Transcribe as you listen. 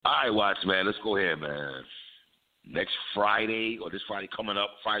All right, Watts, man. Let's go ahead, man. Next Friday, or this Friday coming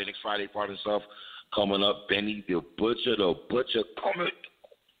up, next Friday, part and stuff coming up. Benny the Butcher coming.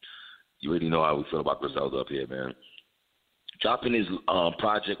 You already know how we feel about Griselda up here, man. Dropping his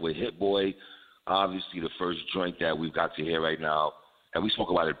project with Hit Boy, obviously the first joint that we've got to hear right now, and we spoke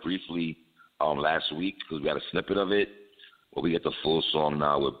about it briefly last week because we had a snippet of it, but we get the full song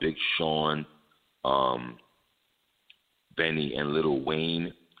now with Big Sean, Benny, and Lil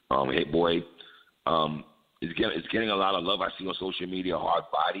Wayne, Hit Boy. It's getting a lot of love. I see on social media, Hard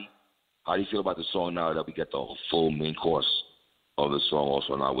Body. How do you feel about the song now that we get the full main course of the song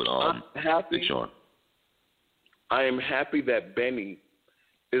also now with Big Sean? I am happy that Benny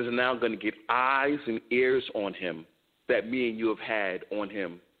is now going to get eyes and ears on him that me and you have had on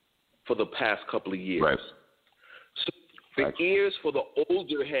him for the past couple of years. Right. So the ears for the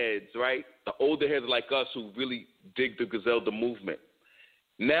older heads, right? The older heads like us who really dig the Griselda movement.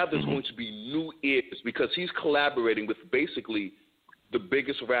 Now there's going to be new ears because he's collaborating with basically the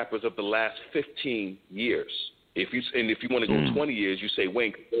biggest rappers of the last 15 years. If you want to go 20 years, you say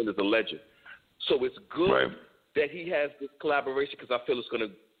Wayne is a legend. So it's good that he has this collaboration because I feel it's going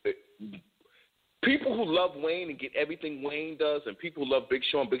to people who love Wayne and get everything Wayne does, and people who love Big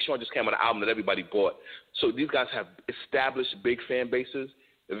Sean just came out an album that everybody bought. So these guys have established big fan bases.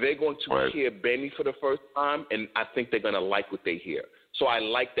 They're going to hear Benny for the first time, and I think they're going to like what they hear. So I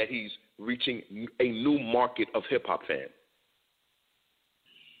like that he's reaching a new market of hip-hop fans.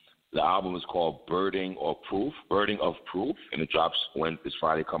 The album is called Burden of Proof, and it drops this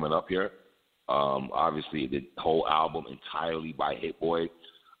Friday coming up here. Obviously, the whole album entirely by Hit Boy.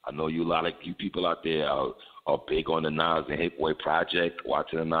 I know a lot of you people out there are big on the Nas and Hit Boy project, Watts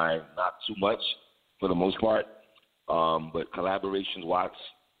and I, not too much for the most part. But collaborations, Watts.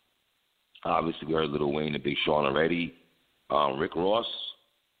 Obviously, we heard Lil Wayne and Big Sean already. Rick Ross,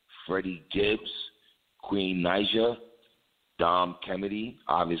 Freddie Gibbs, Queen Naija, Dom Kennedy,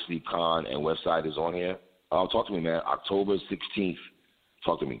 obviously Khan and Westside is on here. Talk to me, man. October 16th.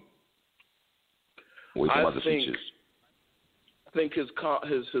 Talk to me. What do you think about the features? I think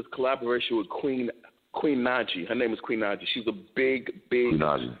his collaboration with Queen Naija. Her name is Queen Naija. She's a big.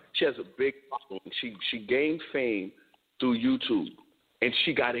 She has a big following. She gained fame through YouTube, and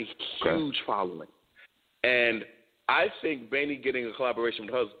she got a huge following. And I think Benny getting a collaboration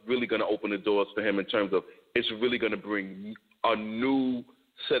with her is really going to open the doors for him in terms of it's really going to bring a new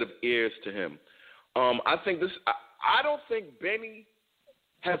set of ears to him. I don't think Benny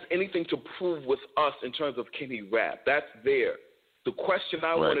has anything to prove with us in terms of can he rap. That's there. The question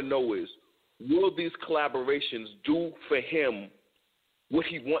I want to know is, will these collaborations do for him what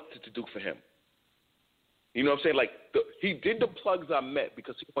he wanted to do for him? You know what I'm saying? Like, he did the Plugs I Met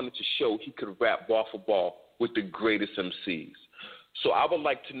because he wanted to show he could rap ball for ball with the greatest MCs. So I would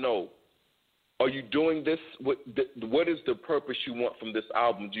like to know, are you doing this? What is the purpose you want from this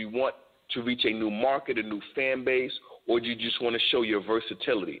album? Do you want to reach a new market, a new fan base, or do you just want to show your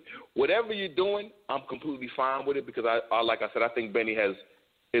versatility? Whatever you're doing, I'm completely fine with it because, like I said, I think Benny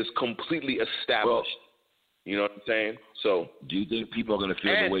is completely established. You know what I'm saying? So, do you think people are going to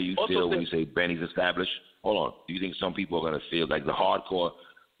feel the way you feel when you say Benny's established? Hold on. Do you think some people are going to feel like the hardcore,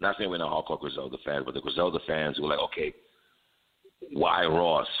 not saying we're not hardcore Griselda fans, but the Griselda fans who are like, okay, why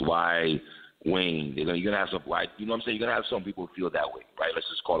Ross? Why Wayne? You're going to have some, like, you know what I'm saying? You're going to have some people feel that way, right? Let's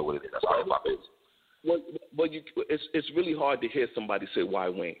just call it what it is. That's how hip-hop is. Well, it's really hard to hear somebody say, why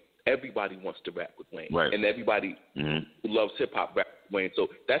Wayne? Everybody wants to rap with Wayne. Right. And everybody who loves hip-hop rap with Wayne. So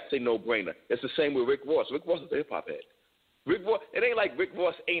that's a no-brainer. It's the same with Rick Ross. Rick Ross is a hip-hop head. Rick Ross, it ain't like Rick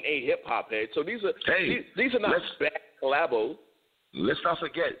Ross ain't a hip-hop head. So these are not bad collabos. Let's not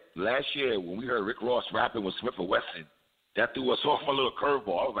forget, last year when we heard Rick Ross rapping with Smith & Wesson, that threw us off a little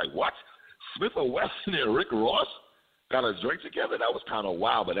curveball. I was like, what? Smith & Wesson and Rick Ross got a drink together? That was kind of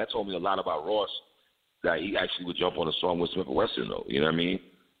wild, but that told me a lot about Ross, that he actually would jump on a song with Smith & Wesson, though. You know what I mean?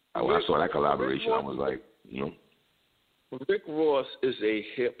 When I saw that collaboration, I was like, you know. Rick Ross is a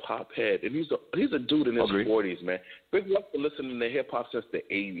hip-hop head, and he's a dude in his 40s, man. Rick Ross been listening to hip-hop since the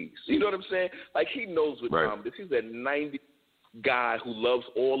 80s. You know what I'm saying? Like, he knows what time it is. He's that 90s guy who loves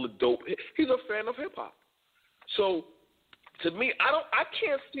all the dope. He's a fan of hip-hop. So, to me, I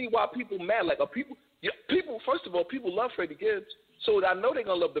can't see why people mad. Like, people, first of all, people love Freddie Gibbs, so I know they're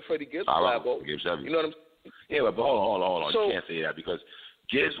going to love the Freddie Gibbs collabo. You know what I'm saying? Yeah, but hold on. So, you can't say that because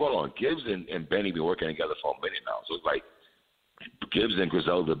Gibbs and Benny been working together for a minute now. So it's like Gibbs and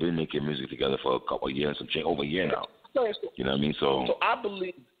Griselda have been making music together for a couple of years, over a year now. You know what I mean? So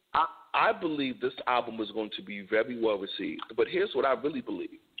I believe this album is going to be very well received. But here's what I really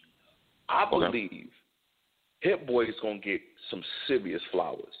believe. I believe Hit Boy is gonna get some serious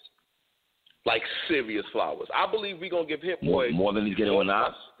flowers, like serious flowers. I believe we're gonna give Hit Boy more than he's getting with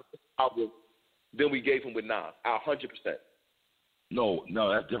Nas. Than we gave him with Nas. 100%. No,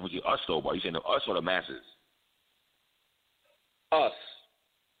 that's different to us though. But you saying us or the masses? Us.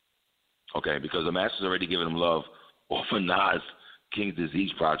 Okay, because the masses already giving him love off of Nas King's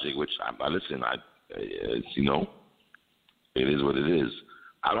Disease project, which it's, you know, it is what it is.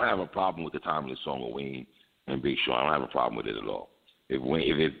 I don't have a problem with the timeless song with Wayne and Big Sean. I don't have a problem with it at all.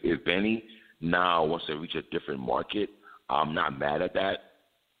 If Benny now wants to reach a different market, I'm not mad at that,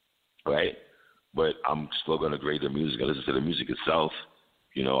 right? But I'm still gonna grade the music and listen to the music itself.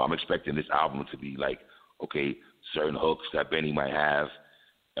 You know, I'm expecting this album to be like, okay, certain hooks that Benny might have.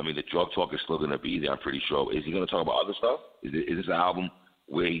 I mean, the drug talk is still gonna be there. I'm pretty sure. Is he gonna talk about other stuff? Is this an album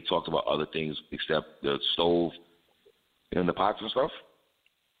where he talks about other things except the stove and the pots and stuff?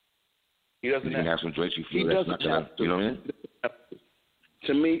 He doesn't have some joints you feel that's not gonna, you know what I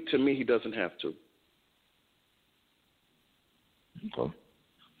mean? To me, he doesn't have to. Okay.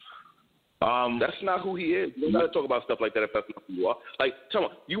 That's not who he is. You gotta talk about stuff like that if that's not who you are. Like, tell me,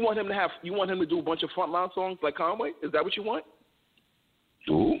 you want him to do a bunch of frontline songs like Conway? Is that what you want?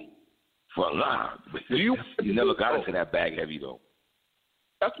 Who? Frontline. You never got into that bag heavy though.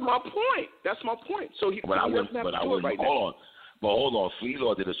 That's my point. So he doesn't have to do it right now. Hold on.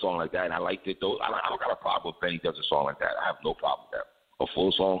 Freelord did a song like that, and I liked it though. I don't got a problem if Benny does a song like that. I have no problem with that. A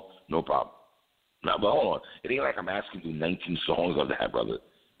full song, no problem. Now, but hold on. It ain't like I'm asking you 19 songs of that, brother.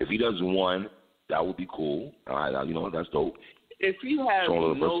 If he does one, that would be cool. All right, you know what? That's dope. If he has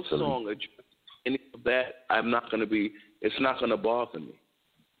no song addressing any of that, it's not gonna bother me.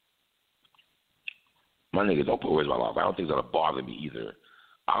 My nigga, don't put words in my mouth. I don't think it's gonna bother me either.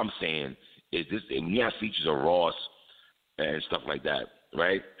 I'm saying when you have features of Ross and stuff like that,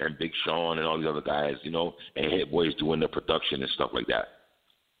 right? And Big Sean and all these other guys, you know, and Hit Boys doing the production and stuff like that.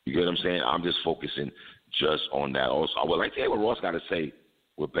 You get what I'm saying? I'm just focusing just on that. Also, I would like to hear what Ross got to say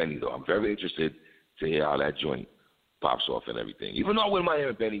with Benny, though. I'm very interested to hear how that joint pops off and everything. Even though I wouldn't mind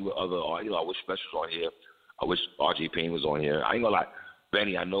hearing Benny with other, I wish Special was on here. I wish RJ Payne was on here. I ain't gonna lie,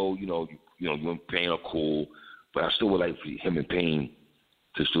 Benny. I know, you and Payne are cool, but I still would like him and Payne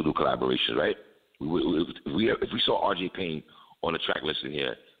to still do collaborations, right? If we saw RJ Payne on the track listing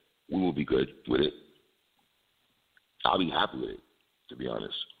here, we would be good with it. I'll be happy with it, to be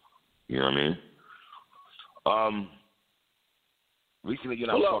honest. You know what I mean? Recently, you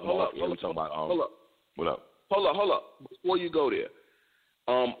know, Hold up. Before you go there,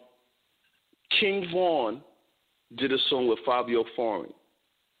 King Von did a song with Fabio Foreign.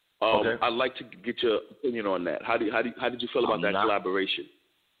 Okay. I'd like to get your opinion on that. How did you feel about that collaboration?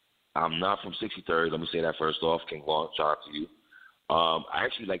 I'm not from 63rd. Let me say that first off. King Von, shout out to you. I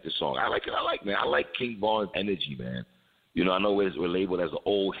actually like this song. I like it. I like King Von's energy, man. You know, I know we're labeled as the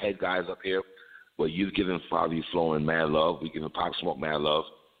old head guys up here, but you've given Fabio Foreign mad love. We've given Pop Smoke mad love.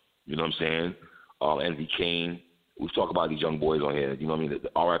 You know what I'm saying? Envy Kane. We've talked about these young boys on here. You know what I mean?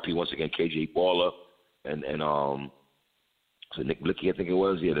 The RIP once again, KJ Baller and so Nick Blicky, I think it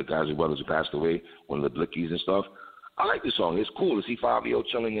was. Yeah, the guys and brothers who passed away, one of the Blickies and stuff. I like this song. It's cool to see Fabio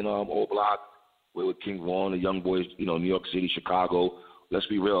chilling in Old Block with King Von, the young boys, you know, New York City, Chicago. Let's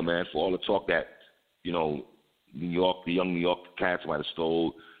be real, man. For all the talk that, you know, New York, the young New York cats might have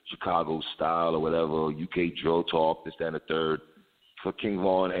stole Chicago style or whatever, UK drill talk, this, that, and the third. For King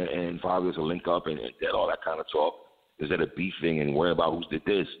Von and Fabio to link up and all that kind of talk instead of beefing and worry about who did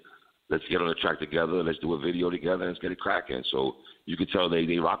this. Let's get on the track together. Let's do a video together and let's get it cracking. So you could tell they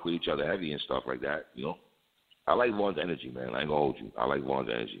rock with each other heavy and stuff like that, you know. I like Von's energy, man. I ain't gonna hold you. I like Von's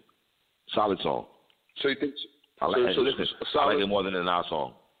energy. Solid song. So you think? I like it more than the Nas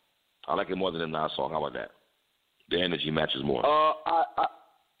song. How about that? The energy matches more.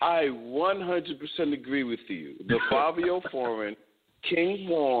 I 100% agree with you. The Fabio Foreign King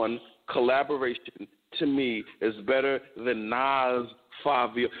Von collaboration to me is better than Nas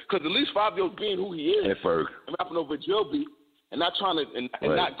Fabio, because at least Fabio's being who he is. Hey, Ferg. I'm rapping over Jill beat and not trying to and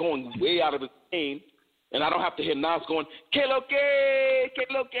not going way out of his lane. And I don't have to hear Nas going, que lo que.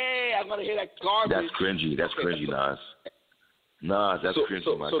 I'm going to hear that garbage. That's cringy, Nas. Nas, that's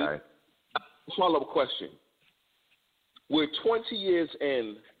cringy, my guy. Follow-up question. We're 20 years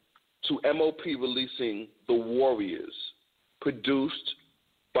in to MOP releasing The Warriors, produced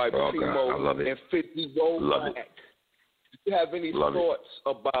by Primo and 50 Rollback. Do you have any thoughts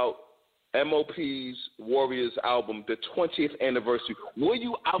about MOP's Warriors album, the 20th anniversary? Were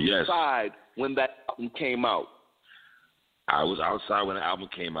you outside when that album came out? I was outside when the album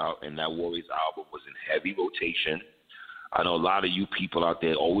came out, and that Warriors album was in heavy rotation. I know a lot of you people out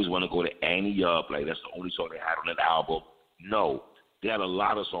there always want to go to Annie Up, like that's the only song they had on that album. No, they had a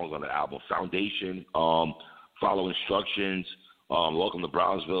lot of songs on that album. Foundation, Follow Instructions, Welcome to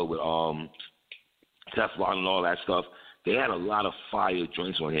Brownsville with Teflon and all that stuff. They had a lot of fire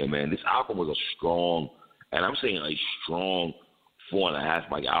joints on here, man. This album was a strong, and I'm saying a strong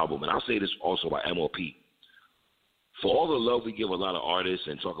 4.5 mic album. And I'll say this also about MOP. For all the love we give a lot of artists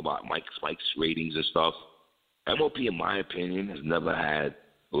and talk about Mike's ratings and stuff, MOP, in my opinion, has never had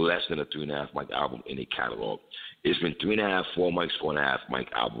less than a 3.5 mic album in a catalog. It's been 3.5, 4 mics, 4.5 mic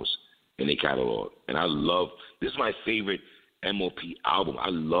albums in a catalog. And this is my favorite MOP album. I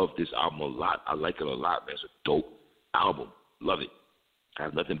love this album a lot. I like it a lot, man. It's a dope album. Love it. I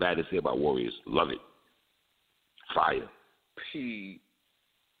have nothing bad to say about Warriors. Love it. Fire. P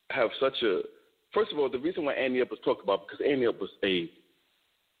have such a, first of all, the reason why Annie Up was talked about, because Annie Up was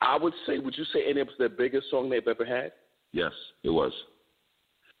I would say, would you say Annie Up was their biggest song they've ever had? Yes, it was.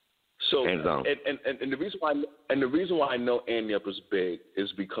 So, hands down. And the reason why I know Annie Up is big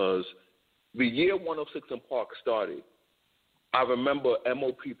is because the year 106 in Park started, I remember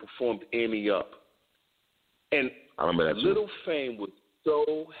MOP performed Annie Up. And I remember that Little Fame was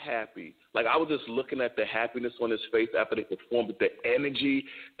so happy. Like, I was just looking at the happiness on his face after they performed it, the energy,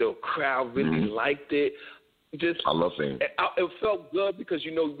 the crowd really liked it. I love Fame. It felt good because,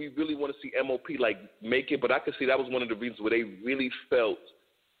 you know, we really want to see MOP, like, make it. But I could see that was one of the reasons where they really felt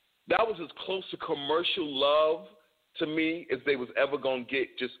that was as close to commercial love to me as they was ever going to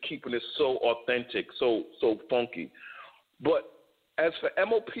get, just keeping it so authentic, so funky. But as for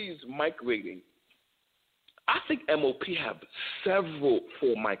MOP's mic rating, I think MOP have several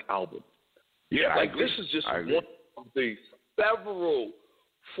 4 mic albums. Yeah, like this is just one of the several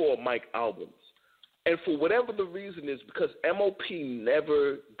 4 mic albums. And for whatever the reason is, because MOP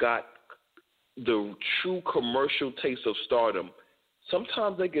never got the true commercial taste of stardom,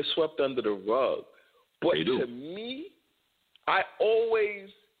 sometimes they get swept under the rug. But to me, I always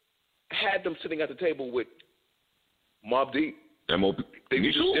had them sitting at the table with Mobb Deep. MOP. They were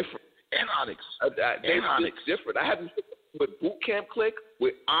just different. And Onyx. They were just different. I had them with Boot Camp Click,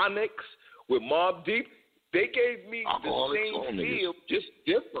 with Onyx, with Mobb Deep. They gave me the same feel, just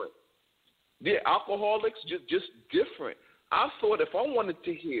different. Yeah, Alcoholics, just different. I thought if I wanted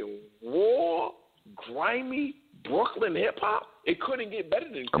to hear raw, grimy Brooklyn hip hop, it couldn't get better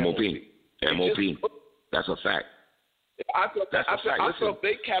than MOP. MOP. That's a fact. I felt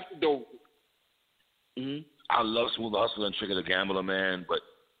they captured the. I love Smooth Hustler and Trigger the Gambler, man, but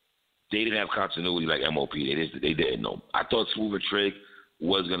they didn't have continuity like MOP. They didn't know. I thought Smooth and Trig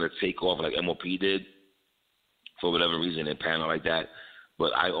was gonna take off like MOP did, for whatever reason, and panel like that.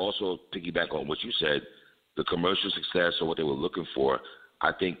 But I also piggyback on what you said, the commercial success or what they were looking for.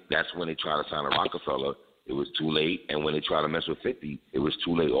 I think that's when they tried to sign a Rockefeller. It was too late, and when they tried to mess with 50, it was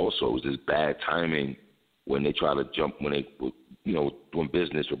too late also. It was just bad timing when they tried to jump, when they, you know, doing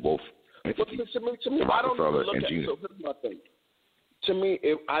business with both entities. To me, I don't even look at it. So here's my thing. To me,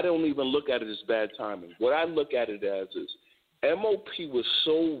 I don't even look at it as bad timing. What I look at it as is MOP was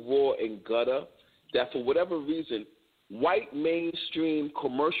so raw and gutter that for whatever reason, white mainstream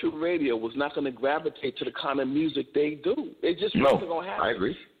commercial radio was not going to gravitate to the kind of music they do. It just wasn't going to happen. I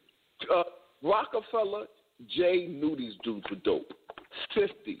agree. Rockefeller, Jay knew these dudes were dope.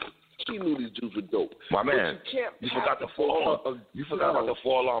 50, he knew these dudes were dope. My man, you forgot the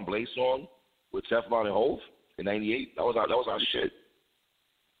Fall on Blaze song with Teflon and Hov in '98. That was our shit.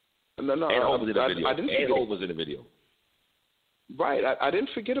 No, and Hov was in the video. And Hov was in the video. Right, I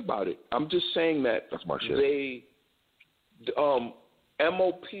didn't forget about it. I'm just saying that that's my shit.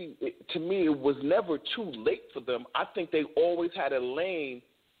 MOP, to me, it was never too late for them. I think they always had a lane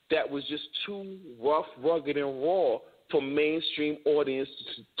that was just too rough, rugged, and raw for mainstream audience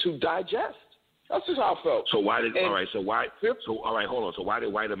to digest. That's just how I felt. So why did hold on. So why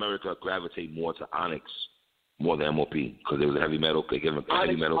did white America gravitate more to Onyx more than MOP? Because it was a heavy metal, they give them a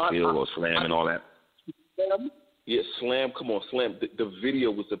heavy metal feel or slam and all that. Yeah, Slam. Come on, Slam. The video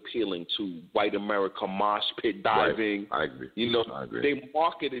was appealing to white America, mosh pit diving. Right. I agree. You know, I agree. They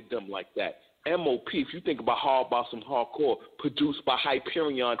marketed them like that. MOP, if you think about How About Some Hardcore, produced by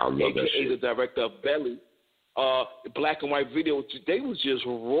Hyperion, a.k.a. the director of Belly, black and white video, they was just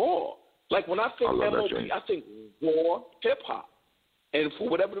raw. Like, when I think MOP, I think raw hip-hop. And for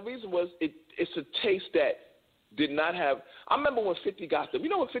whatever the reason was, it's a taste that did not have – I remember when 50 got them. You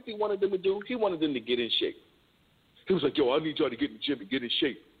know what 50 wanted them to do? He wanted them to get in shape. He was like, yo, I need y'all to get in the gym and get in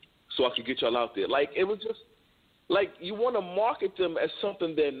shape so I can get y'all out there. Like, it was just – like, you want to market them as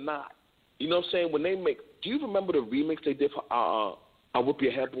something they're not. You know what I'm saying? When they make – do you remember the remix they did for I Whip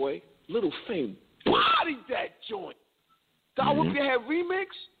Your Head Boy? Little Fame bodied that joint. The I Whoop Your Head remix?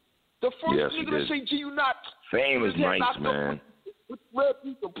 The first nigga to say, G, you not. Fame is nice, man. With red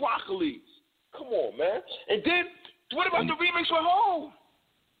beef and broccoli. Come on, man. And then, what about the remix with Hov?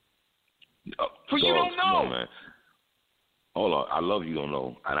 For You Don't Know. On, man. Hold on. I love You Don't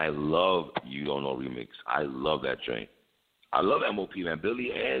Know. And I love You Don't Know remix. I love that train. I love MOP, man.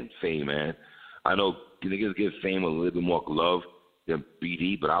 Billy and Fame, man. I know niggas give Fame a little bit more love than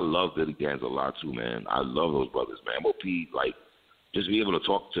BD, but I love Billy Danze a lot too, man. I love those brothers, man. MOP, like, just be able to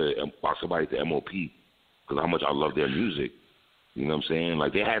talk about somebody to MOP because how much I love their music. You know what I'm saying?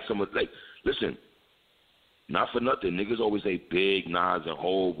 Like, they had some, like, listen, not for nothing, niggas always say Big, Nas, and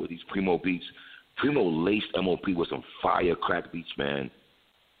Hov with these Primo beats. Primo laced MOP with some fire crack beats, man.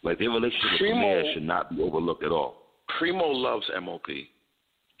 Like, their relationship with Premier should not be overlooked at all. Primo loves MOP.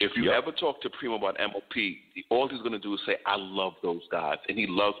 If you ever talk to Primo about MOP, all he's going to do is say, I love those guys, and he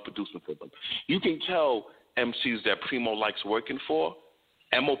loves producing for them. You can tell MCs that Primo likes working for.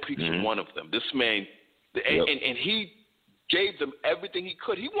 MOP is one of them. This man, and he gave them everything he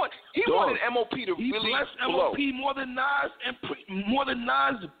could. He wanted MOP to really blessed blow. MOP more than Nas more than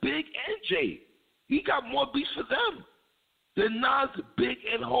Nas, Big, and Jay. He got more beats for them than Nas, Big,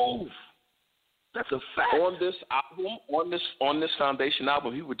 and Hov. That's a fact. On this album, on this Foundation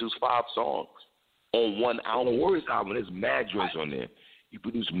album, he produced 5 songs on one album. On the Warriors album, there's mad joints on there. He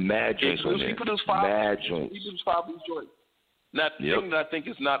produced mad joints on there. He produced 5. Mad joints. He produced 5 of these joints. Now, the thing that I think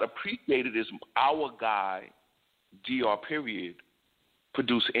is not appreciated is our guy, DR Period,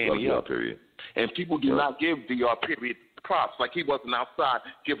 produced Annie Up. Period. And people do not give DR Period props. Like he wasn't outside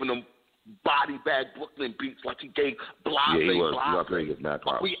giving them body bag Brooklyn beats like he gave Blase. Yeah, he was. DR Period gets mad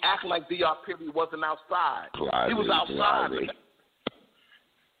props. We act like DR Period wasn't outside. He was outside.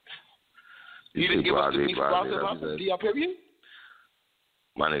 You didn't give us the beats about DR Period?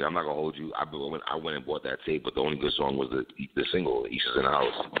 My nigga, I'm not gonna hold you. I went and bought that tape, but the only good song was the single, "Easters in the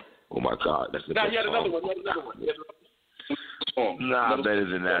House." Oh my God, that's the best song. Another one. Nah, better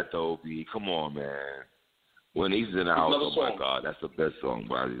than that though, B. Come on, man. When Easters in the House, oh my God, that's the best song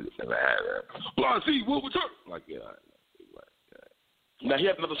Blase ever had. Blase, what was her? Like, yeah. Now he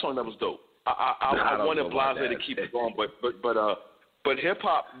had another song that was dope. I wanted Blase to keep it going, but hip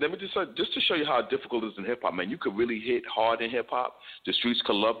hop. Let me just to show you how difficult it is in hip hop, man. You could really hit hard in hip hop. The streets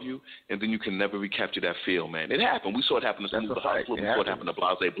could love you, and then you can never recapture that feel, man. It happened. We saw it happen to Smooth the Hustler. We saw it happen to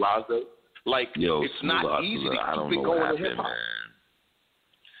Blase. Like, it's not easy to keep it going in hip hop.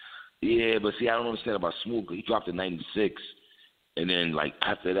 Yeah, but see, I don't understand about Smooth. He dropped in '96, and then like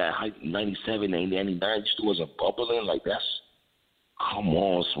after that, '97, '99, still wasn't bubbling. Like that's, come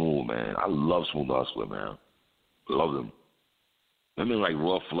on, Smooth, man. I love Smooth the Hustler, man. Love them. I mean, like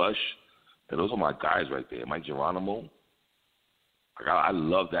Raw Flush. And those are my guys right there. Mike Geronimo. I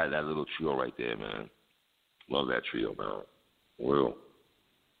love that little trio right there, man. Love that trio, man. Real.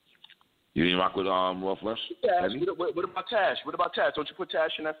 You didn't rock with Raw Flush? Yeah. What about Tash? Don't you put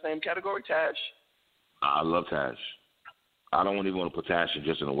Tash in that same category, Tash? I love Tash. I don't even want to put Tash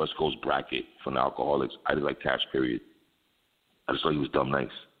just in the West Coast bracket for the Alcoholics. I just like Tash, period. I just thought he was dumb nice.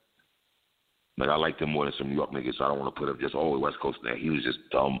 Like, I liked him more than some New York niggas, so I don't want to put him just all the West Coast there. He was just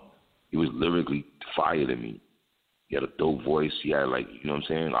dumb. He was lyrically fire than me. He had a dope voice. He had, like, you know what I'm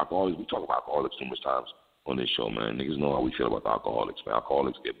saying? Alcoholics, we talk about Alcoholics too much times on this show, man. Niggas know how we feel about the Alcoholics, man.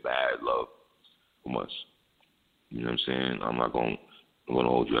 Alcoholics get bad love from us. You know what I'm saying? I'm not going to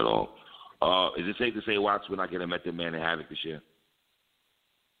hold you at all. Is it safe to say, Watts, we're not going to Method Man and Havoc this year?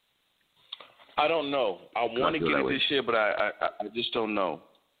 I don't know. I want to get it this year, but I just don't know.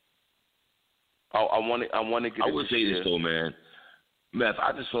 I want to get it this year. I would say this, though, man. Meth,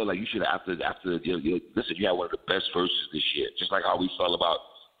 I just feel like you should have, after listen, you had one of the best verses this year. Just like how we felt about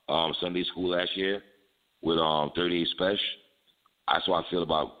Sunday School last year with 38 Special. That's what I feel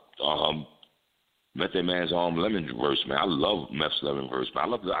about Method Man's Lemon verse, man. I love Meth's Lemon verse,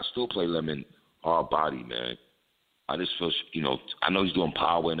 man. I still play Lemon hard body, man. I just feel, I know he's doing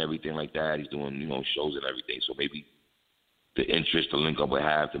Power and everything like that. He's doing, shows and everything. So maybe the interest the link up would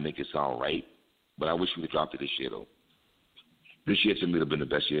have to make it sound right. But I wish we would have dropped it this year, though. This year to me would have been the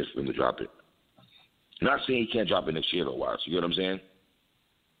best year for him to drop it. Not saying he can't drop it next year, though, Watts. You know what I'm saying?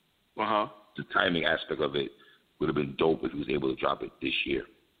 Uh-huh. The timing aspect of it would have been dope if he was able to drop it this year.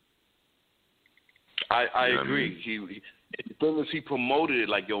 I agree. I mean? The thing is, he promoted it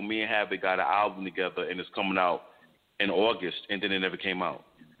like, me and Havoc got an album together, and it's coming out in August, and then it never came out.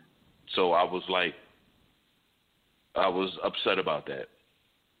 So I was upset about that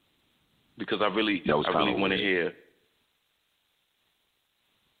because I really want to hear.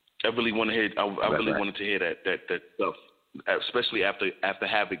 I really wanted to hear that stuff, especially after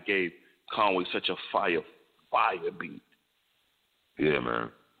Havoc gave Conway such a fire beat. Yeah, man.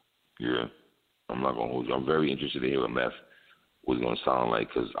 Yeah. I'm not gonna hold you. I'm very interested to hear what Meth was gonna sound like,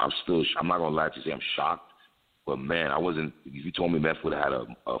 because I'm not gonna lie to you, say I'm shocked, but man, if you told me Meth would have had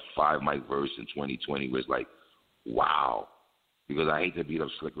a 5 mic verse in 2020, where it's like, wow. Because I hate to beat up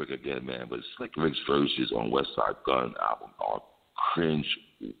Slick Rick again, man, but Slick Rick's verses on West Side Gun album are cringe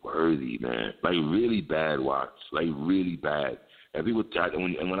worthy, man. Like really bad, watch. Like really bad. And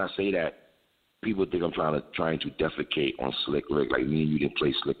when I say that, people think I'm trying to defecate on Slick Rick. Like me and you didn't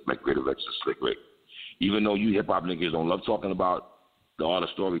play Slick like Greater Lexus Slick Rick. Even though you hip hop niggas don't love talking about the art of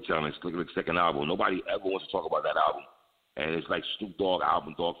storytelling, Slick Rick's second album, nobody ever wants to talk about that album. And it's like Snoop Dogg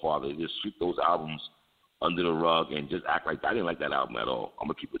album, Dogfather. They just sweep those albums under the rug and just act like I didn't like that album at all. I'm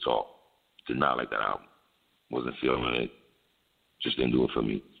gonna keep it tall. Did not like that album. Wasn't feeling it. Just didn't do it for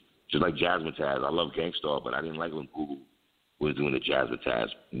me. Just like Jazzmatazz. I love Gangstar, but I didn't like when Google was doing the Jazzmatazz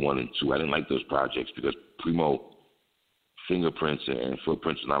 1 and 2. I didn't like those projects because Primo fingerprints and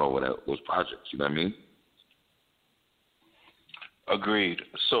footprints are not over those projects. You know what I mean? Agreed.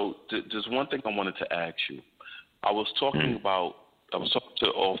 So there's one thing I wanted to ask you. I was talking off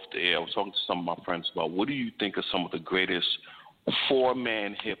the air. I was talking to some of my friends about what do you think of some of the greatest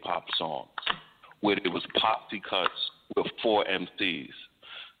 4-man hip hop songs where it was posse cuts with 4 MCs.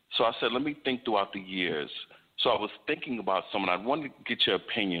 So I said, let me think throughout the years. So I was thinking about some, and I wanted to get your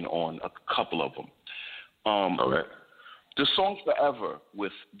opinion on a couple of them. All right. The song Forever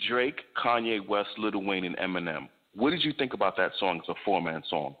with Drake, Kanye West, Lil Wayne, and Eminem. What did you think about that song as a 4-man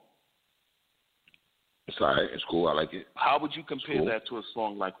song? It's all right. It's cool. I like it. How would you compare that to a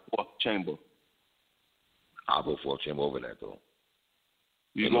song like Fourth Chamber? I'll go Fourth Chamber over that, though.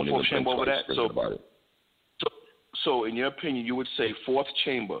 You go Fourth Chamber over that? So in your opinion, you would say Fourth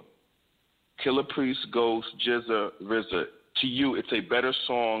Chamber, Killer Priest, Ghost, Jizza, RZA. To you, it's a better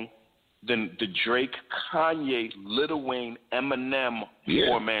song than the Drake, Kanye, Lil Wayne, Eminem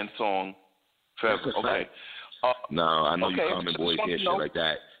 4-man song Forever. Okay. No, I know you common boys hear shit like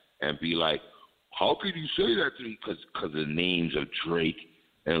that and be like, how could you say that to me? Because the names of Drake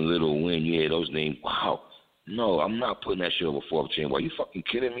and Lil Wayne, yeah, those names, wow. No, I'm not putting that shit over Fourth Chamber. Are you fucking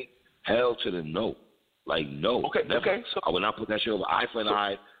kidding me? Hell to the no. Like, no. Okay, never. Okay. So, I would not put that shit over Eye for an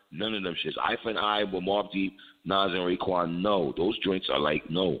Eye, none of them shits. Eye for an Eye with Mobb Deep, Nas, and Raekwon, no. Those joints are like,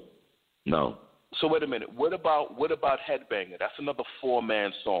 no. So wait a minute. What about Headbanger? That's another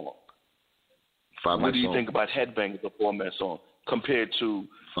 4-man song. What do you think about Headbanger, the 4-man song, compared to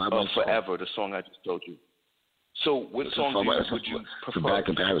Forever, the song I just told you? So what song would you prefer? It's a bad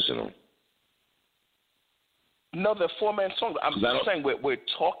comparison, though. No, they're 4-man songs. I'm just saying we're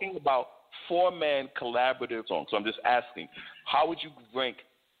talking about 4-man collaborative songs. So I'm just asking, how would you rank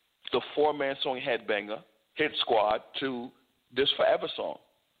the 4-man song Headbanger, Hit Squad, to this Forever song?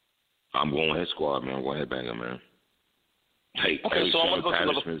 I'm going Hit Squad, man. I'm going Headbanger, man. Hey, okay, so I'm going to go to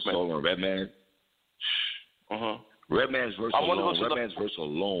another song on Redman. Redman's verse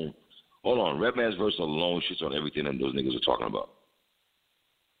alone. Hold on. Redman's verse alone shits on everything that those niggas are talking about.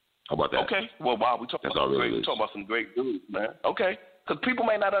 How about that? Okay. Well, wow, we talking about some great dudes, man. Okay. Because people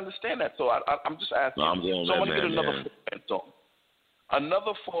may not understand that, so I'm just asking. No, I'm going so I want to get another 4-man man. song.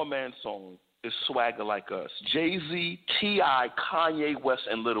 Another 4-man song is Swagger Like Us. Jay-Z, T.I., Kanye West,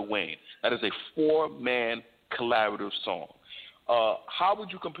 and Lil Wayne. That is a 4-man collaborative song. How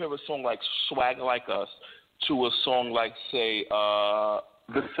would you compare a song like Swagger Like Us to a song like, say,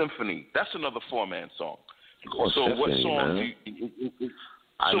 The Symphony? That's another 4-man song. So what song do you...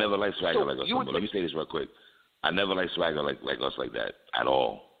 I never liked Swagger Like Us. But let me say this real quick. I never liked Swagger like Us like that at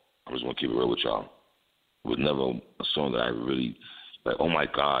all. I'm just going to keep it real with y'all. It was never a song that I really... Like, oh, my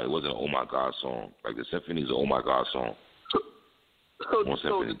God. It wasn't an oh, my God song. Like, The Symphony is an oh, my God song.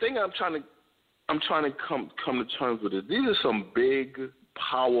 So the thing I'm trying to come to terms with is these are some big,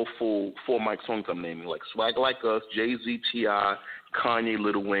 powerful 4-mic songs I'm naming, like Swagger Like Us, Jay-Z, T.I., Kanye,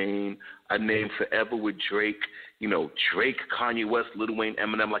 Lil Wayne. I named Forever with Drake. You know, Drake, Kanye West, Lil Wayne,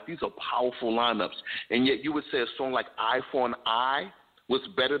 Eminem. Like, these are powerful lineups. And yet you would say a song like Eye for an Eye was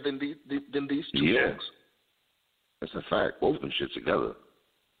better than these two songs? That's a fact. Both of them shit together.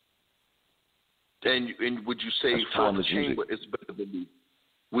 And would you say Fourth Chamber is better than these?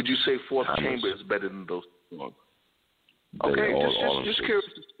 Would you say Fourth Chamber is better than those songs? Okay, just curious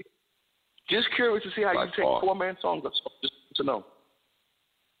to see. Just curious to see how you take 4-man songs. Just to know.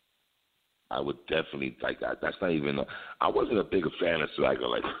 I would definitely like that. That's not even. I wasn't a big fan of Swagger.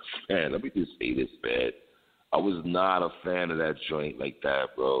 Like, man, let me just say this, man. I was not a fan of that joint like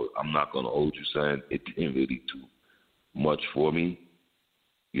that, bro. I'm not gonna hold you, son. It didn't really do much for me.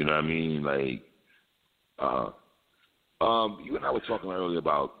 You know what I mean? Like, you and I were talking earlier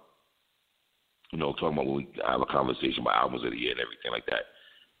about talking about when we have a conversation about albums of the year and everything like that.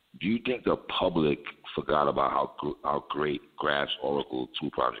 Do you think the public forgot about how great Grab's Oracle 2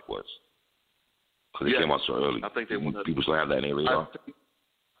 project was? Because it came out so early. I think people still have that in their radar.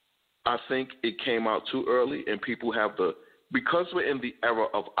 I think it came out too early, and people have because we're in the era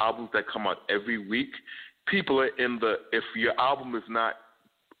of albums that come out every week. People are if your album is not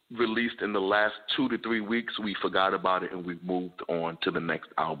released in the last 2 to 3 weeks, we forgot about it and we've moved on to the next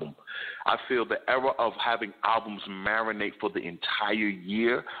album. I feel the era of having albums marinate for the entire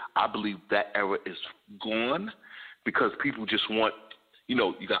year, I believe that era is gone because people just want, you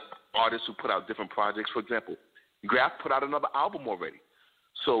got artists who put out different projects. For example, Graf put out another album already.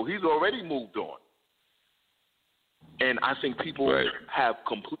 So he's already moved on. And I think people have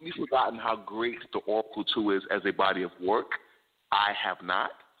completely forgotten how great the Oracle 2 is as a body of work. I have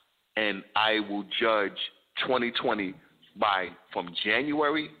not. And I will judge 2020 from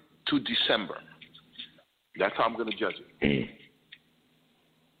January to December. That's how I'm going to judge it.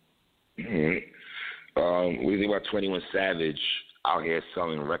 What do you think about 21 Savage out here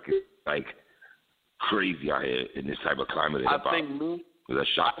selling records like crazy out here in this type of climate? Does that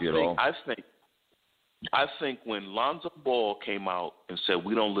shock you at all? I think when Lonzo Ball came out and said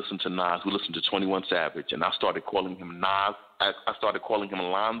we don't listen to Nas, we listen to 21 Savage, and I started calling him Nas. I started calling him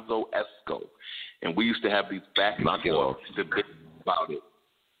Lonzo Esco, and we used to have these back and forth debates about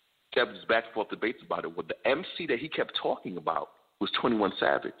it. Well, the MC that he kept talking about was 21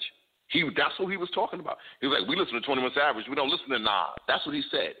 Savage. That's what he was talking about. He was like, we listen to 21 Savage, we don't listen to Nas. That's what he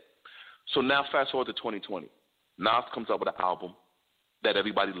said. So now fast forward to 2020. Nas comes out with an album that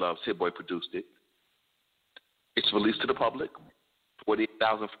everybody loves. Hit Boy produced it. It's released to the public.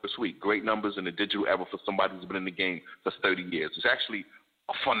 48,000 first week. Great numbers in the digital era for somebody who's been in the game for 30 years. It's actually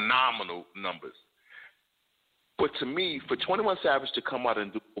phenomenal numbers. But to me, for 21 Savage to come out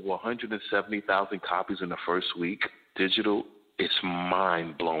and do over 170,000 copies in the first week, digital, it's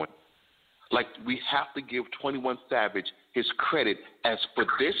mind-blowing. Like, we have to give 21 Savage his credit as for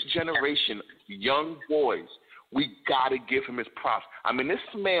this generation, young boys, we got to give him his props. I mean, this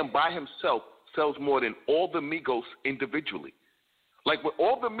man by himself sells more than all the Migos individually. Like, when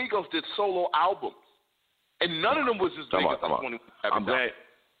all the Migos did solo albums, and none of them was as big as 21 Savage.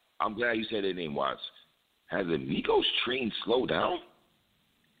 I'm glad you said their name, Watts. Has the Migos train slowed down?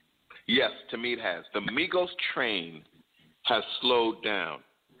 Yes, to me it has. The Migos train has slowed down.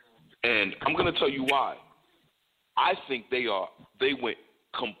 And I'm going to tell you why. I think they went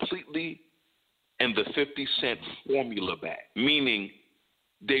completely in the 50 Cent formula back, meaning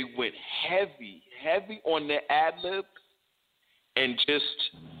they went heavy on their ad-libs and they're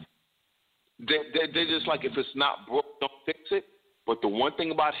just like, if it's not broke, don't fix it. But the one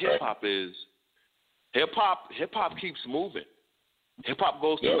thing about hip-hop is hip-hop keeps moving. Hip-hop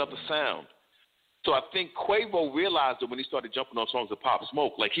goes to another sound. So I think Quavo realized it when he started jumping on songs of Pop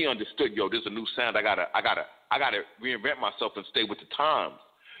Smoke. Like, he understood, there's a new sound. I gotta reinvent myself and stay with the times.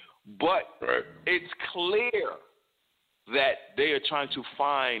 But it's clear that they are trying to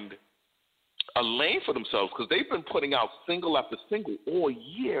find a lane for themselves because they've been putting out single after single all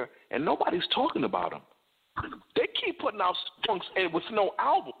year, and nobody's talking about them. They keep putting out songs and with no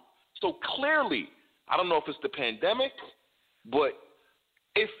album. So clearly, I don't know if it's the pandemic, but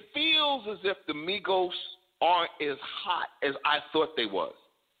it feels as if the Migos aren't as hot as I thought they was.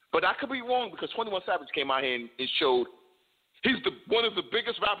 But I could be wrong because 21 Savage came out here and showed he's one of the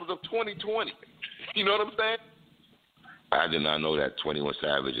biggest rappers of 2020. You know what I'm saying? I did not know that 21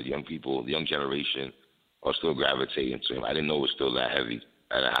 Savage, the young people, the young generation, are still gravitating to him. I didn't know it was still that heavy.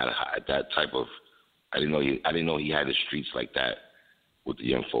 I didn't know he had the streets like that with the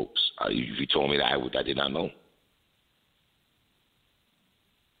young folks. If you told me that, I did not know.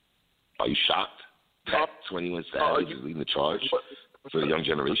 Are you shocked that 21 Savage is leading the charge for the young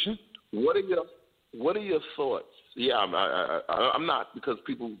generation? What are your thoughts? Yeah, I'm not, because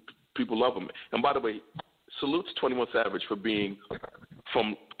people love him. And by the way, salute to 21 Savage for being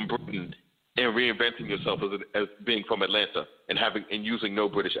from Britain and reinventing yourself as being from Atlanta and using no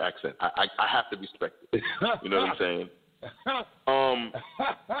British accent. I have to respect it. You know what I'm saying?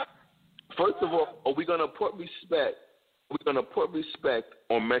 First of all, are we gonna put respect? We're gonna put respect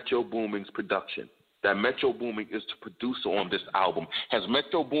on Metro Boomin's production. That Metro Boomin is the producer on this album. Has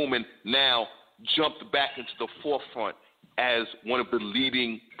Metro Boomin now jumped back into the forefront as one of the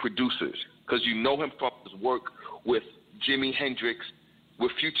leading producers? Because you know him from his work with Jimi Hendrix,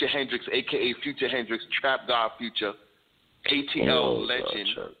 with Future Hendrix, a.k.a. Future Hendrix, Trap God Future, ATL legend.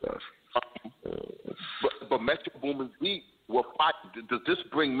 But Metro Boomin's beat will fight. Does this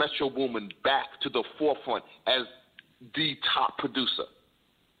bring Metro Boomin back to the forefront as the top producer?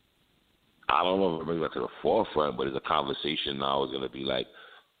 I don't know if it brings that to the forefront, but it's a conversation now. Is going to be like,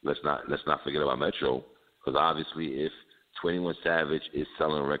 let's not forget about Metro, because obviously if 21 Savage is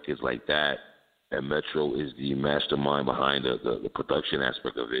selling records like that, and Metro is the mastermind behind the production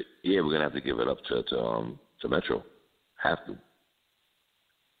aspect of it, yeah, we're gonna have to give it up to Metro. Have to.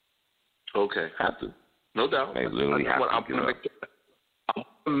 Okay. Have to. No doubt. They literally have to give it up.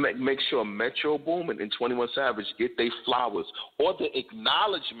 I'm gonna make sure Metro Boomin and 21 Savage get their flowers or the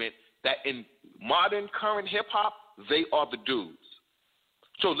acknowledgement that in modern current hip hop they are the dudes.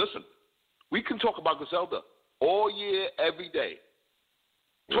 So listen, we can talk about Griselda all year, every day.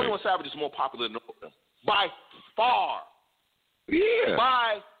 21 Savage is more popular than all of them. By far. Yeah.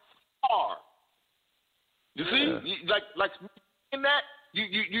 By far. You see? Yeah. Like in that,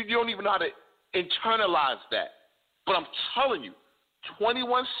 you don't even know how to internalize that. But I'm telling you,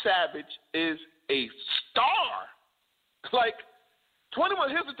 21 Savage is a star. Like,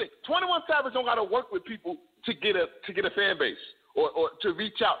 21, here's the thing. 21 Savage don't got to work with people to get a fan base or to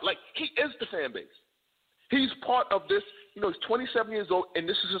reach out. Like, he is the fan base. He's part of this. You know, he's 27 years old, and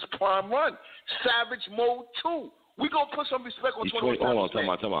this is his prime run. Savage Mode 2. We going to put some respect on 21 Savage. Hold on,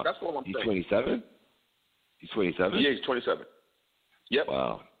 time out. That's all I'm saying. He's 27? He's 27? Yeah, he's 27. Yep.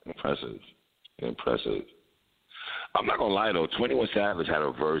 Wow. Impressive. I'm not going to lie, though. 21 Savage had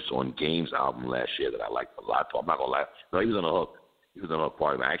a verse on Game's album last year that I liked a lot. I'm not going to lie. No, he was on the hook. He was on the hook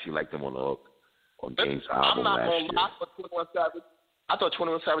part. I actually liked him on the hook on Game's album last year. I'm not going to lie for 21 Savage. I thought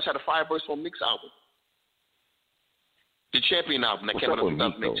 21 Savage had a fire verse on Meek's album. The Champion album that came out in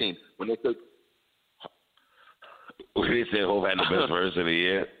 2018. When they said Hope had the best verse of the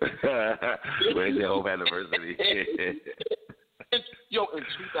year. When they said Hope had the verse of the year. Yo, in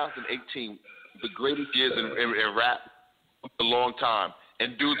 2018, the greatest years in rap for a long time.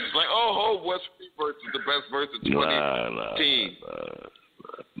 And dudes is like, Hope West Street verse is the best verse of 2018.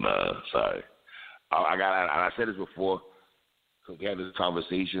 Nah, sorry. I said this before, so we had this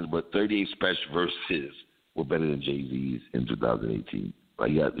conversation, but 38 Special verses were better than Jay-Z's in 2018.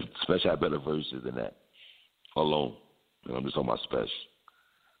 Like, yeah, Special had better verses than that alone. You know, I'm just talking about Special.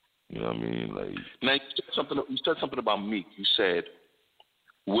 You know what I mean? Like, now, you said something about Meek. You said,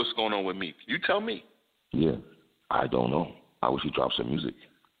 what's going on with Meek? You tell me. Yeah, I don't know. I wish he dropped some music.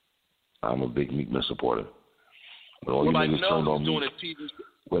 I'm a big Meek Mill supporter. When all you niggas turned on Meek,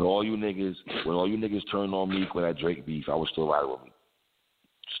 when all you niggas turned on Meek with that Drake beef, I was still riding with Meek.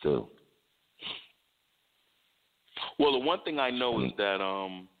 Still. Well, the one thing I know is that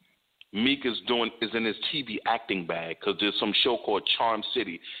Meek is in his TV acting bag because there's some show called Charm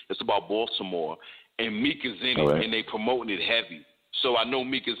City. It's about Baltimore, and Meek is in it, and they promoting it heavy. So I know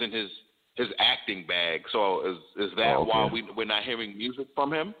Meek is in his acting bag. So is that why we're not hearing music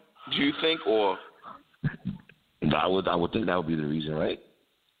from him? Do you think, or? I would think that would be the reason, right?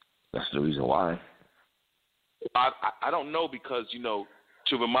 That's the reason why. I don't know because, you know,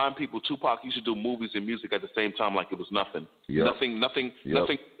 to remind people, Tupac used to do movies and music at the same time like it was nothing. Yep. Nothing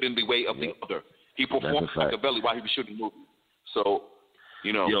in the way of the other. He performed Machiavelli while he was shooting movies. So,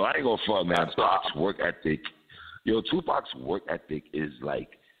 you know. Yo, I ain't gonna front, man. Tupac's work ethic is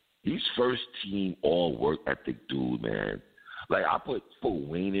like, he's first team all work ethic dude, man. Like, I put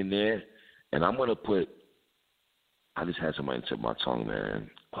Wayne in there, and I'm gonna put. I just had somebody tip my tongue, man.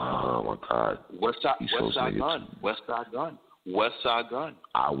 Oh my God. Westside Gun.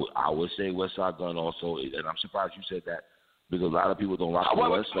 I would say Westside Gun also, and I'm surprised you said that because a lot of people don't rock the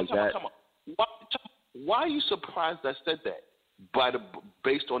West like that. Why are you surprised I said that?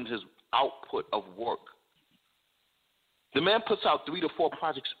 Based on his output of work. The man puts out 3 to 4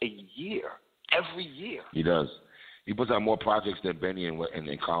 projects a year, every year. He does. He puts out more projects than Benny and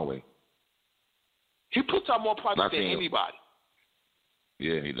Conway. He puts out more projects than anybody.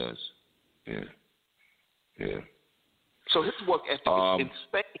 Yeah, he does. Yeah. So his work ethic is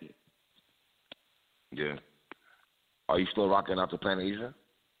insane. Yeah. Are you still rocking out to Planet Asia?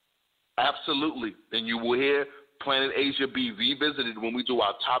 Absolutely. And you will hear Planet Asia be revisited when we do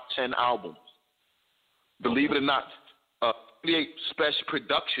our top 10 albums. Believe it or not, 38 Special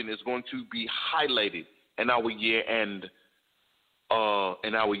Production is going to be highlighted in our year-end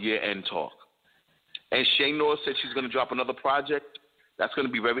talk. And Shay Noah said she's going to drop another project. That's going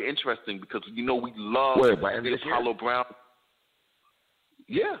to be very interesting because, you know, we love Apollo Brown.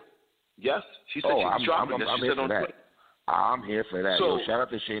 Yeah. Yes. She said she's dropping it. She said on Twitter. I'm here for that. So, yo, shout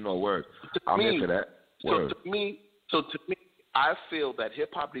out to Shay Noah. Word. I'm here for that. Word. So to me, I feel that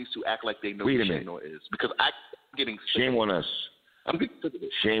hip-hop needs to act like they know who Shay Noah is because I'm getting sick. Shame on us. I'm getting sick of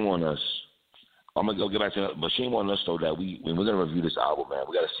it. Shame on us. I'm going to go get back to that. But shame on us, though, that when we're going to review this album, man,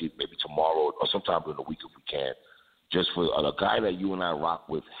 we got to see it maybe tomorrow or sometime during the week if we can. Just for a guy that you and I rock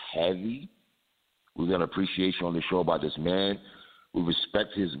with heavy, We've done appreciation on the show about this man. We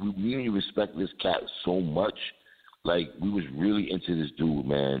respect me and you respect this cat so much. Like, we was really into this dude,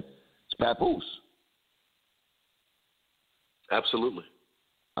 man. It's Papoose. Absolutely.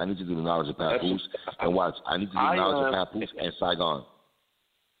 I need to do the knowledge of Papoose. And watch, I need to do the knowledge of Papoose and Saigon.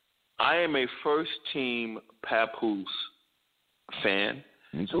 I am a first-team Papoose fan.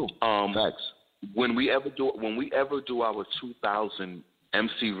 Me too. Facts. When we ever do our 2000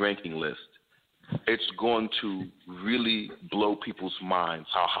 MC ranking list, it's going to really blow people's minds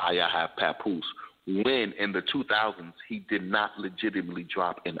how high I have Papoose. When in the 2000s he did not legitimately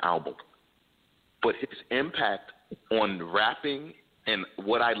drop an album, but his impact on rapping and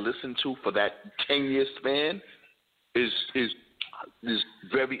what I listened to for that 10-year span is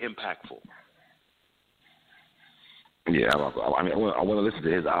very impactful. Yeah, I want to listen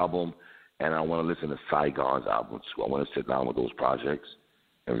to his album, and I want to listen to Saigon's album too. I want to sit down with those projects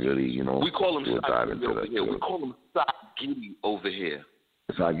and really, we call him Sagiri over here. We call him Sagiri over here.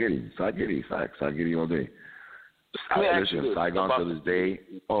 Sagiri, facts. Sagiri all day. Listen, Saigon to this day.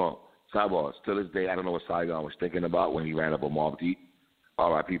 Sidebar, to this day, I don't know what Saigon was thinking about when he ran up a Mobb Deep,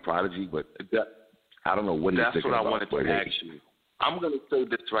 R.I.P. Prodigy, but I don't know what he's thinking about. That's what I wanted to ask you. I'm going to say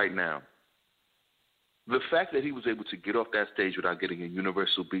this right now. The fact that he was able to get off that stage without getting a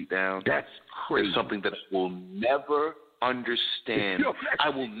universal beatdown, that's crazy. Is something that I will never understand. I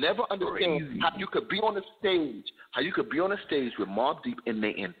will never understand how you could be on a stage, with Mobb Deep and their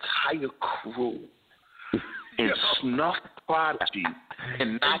entire crew and snuff Prodigy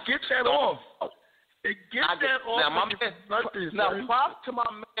and not get that off. Now, props to my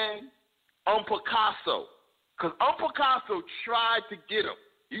man, Picasso. Because Picasso tried to get him.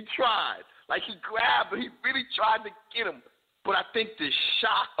 He tried. Like, he grabbed him. He really tried to get him. But I think the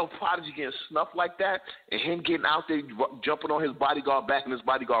shock of Prodigy getting snuffed like that and him getting out there, jumping on his bodyguard back and his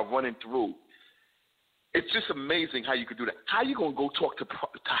bodyguard running through, it's just amazing how you could do that. How you going to go talk to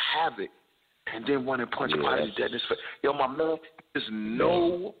Havoc and then run and punch Prodigy dead in his face? Yo, my man, there's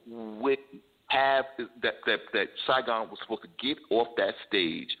no way that Saigon was supposed to get off that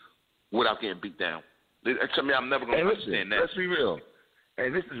stage without getting beat down. To me, I'm never going to understand that. Let's be real.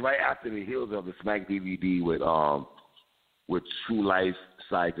 And this is right after the heels of the Smack DVD with True Life,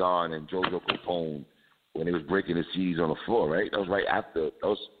 Saigon, and JoJo Capone when they was breaking the CDs on the floor, right? That was right after. That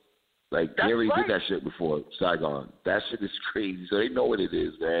was like Gary did that shit before Saigon. That shit is crazy. So they know what it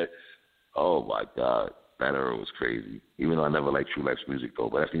is, man. Oh my God, that era was crazy. Even though I never liked True Life's music though,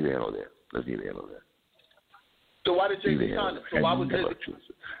 but that's neither here nor there. So why did Jay-Z sign it? So why was Jay-Z?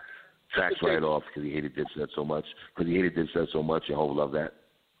 Tracks right off because he hated Dipset so much. And Hov loved that.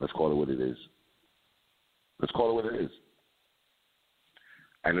 Let's call it what it is.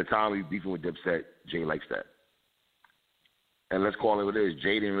 At the time we beefing with Dipset, Jay likes that. And let's call it what it is.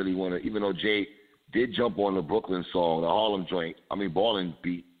 Jay didn't really want to, even though Jay did jump on the Brooklyn song, the Harlem joint, Ballin'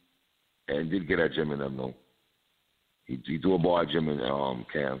 beat, and did get at Jim and them though. He threw a ball at Jim and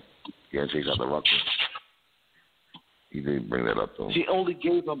Cam. He had chased out the Rucker. He didn't bring that up though. He only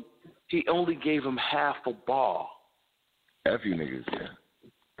gave him half a bar. F you niggas, yeah.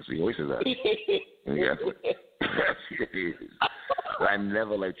 That's what he always says that. Yeah. I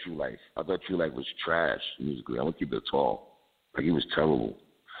never liked True Life. I thought True Life was trash musically. I'm gonna keep it tall. Like, he was terrible.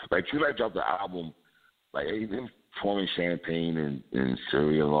 Like, True Life dropped the album, like, him pouring champagne and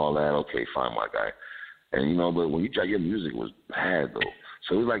cereal and all that. Okay, fine, my guy. And but when you drop, your music was bad though.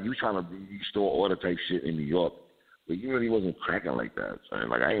 So it was like you trying to restore order type shit in New York. But you really wasn't cracking like that. Son.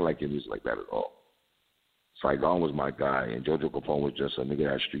 Like, I ain't like your music like that at all. Saigon was my guy, and JoJo Capone was just a nigga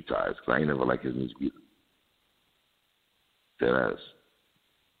that had street ties, because I ain't never liked his music either. Deadass.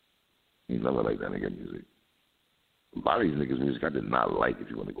 He never liked that nigga music. A lot of these niggas' music I did not like, if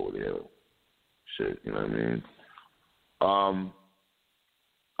you want to go there. Shit, you know what I mean?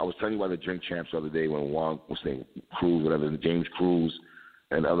 I was telling you about the Drink Champs the other day when Cruz, whatever, James Cruz,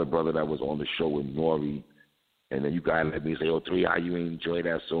 and the other brother that was on the show with Nori. And then you guys let me say, 3, how you enjoy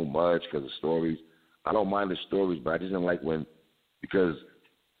that so much because of stories. I don't mind the stories, but I just didn't like because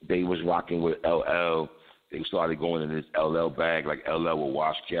they was rocking with LL, they started going in this LL bag, like LL will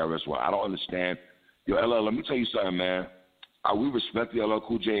wash KRS. Well, I don't understand. Yo, LL, let me tell you something, man. We respect the LL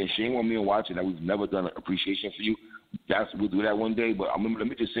Cool J, and shame on me and watching that we've never done an appreciation for you. We'll do that one day, but let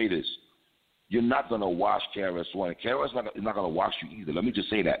me just say this. You're not going to wash KRS-One. KRS is not going to wash you either. Let me just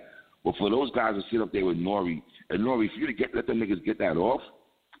say that. But for those guys to sit up there with Nori, and Nori, for you to let them niggas get that off,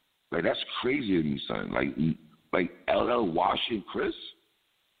 like, that's crazy to me, son. Like LL washing Chris?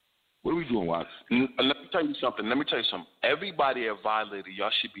 What are we doing, Watts? Let me tell you something. Everybody at Violator,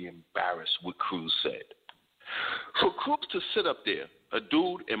 y'all should be embarrassed what Cruz said. For Cruz to sit up there, a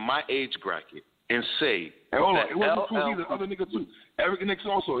dude in my age bracket, and say and hold on, that it wasn't Proof either. Other nigga too. Eric Nix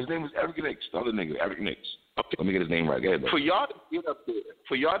also. His name was Eric Nix. The other nigga, Eric Nix. Okay. Let me get his name right. Go ahead, for y'all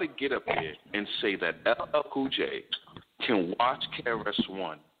to get up there and say that LL Cool J can watch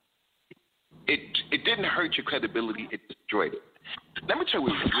KRS-One, it didn't hurt your credibility. It destroyed it. Let me tell you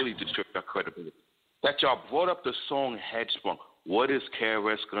what really destroyed your credibility. That y'all brought up the song Headsprung. What is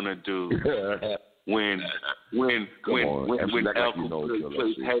KRS gonna do when LL Cool J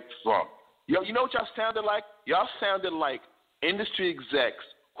plays Headsprung? Yo, you know what y'all sounded like? Y'all sounded like industry execs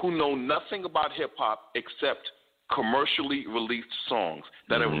who know nothing about hip hop except commercially released songs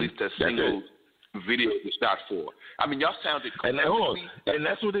that are released as singles, videos shot for. I mean, y'all sounded completely. And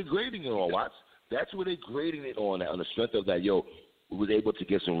that's what they're grading it on, Watts. That's what they're grading it on the strength of that. Yo, we was able to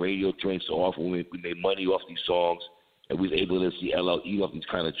get some radio drinks off when we made money off these songs, and we was able to see LL eat off these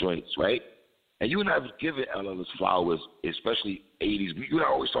kind of joints, right? And you and I have given LL his flowers, especially 80s. You and I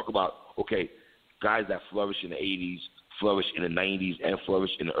always talk about, okay, guys that flourish in the 80s, flourish in the 90s, and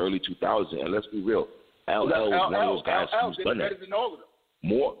flourish in the early 2000s. And let's be real, LL was one of those guys who's done that. Better than all of them.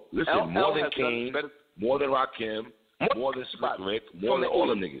 More than Kane, more than Rakim, more than Slick Rick, more than all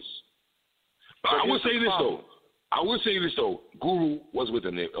them niggas. But I will say this though. Guru was with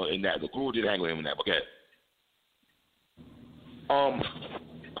him in that. The Guru did hang with him in that. Okay.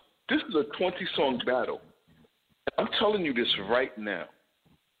 This is a 20-song battle. I'm telling you this right now.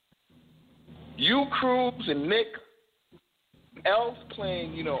 You, Cruz, and Nick, L's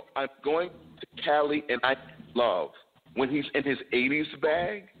playing, I'm going to Cali and I love when he's in his 80s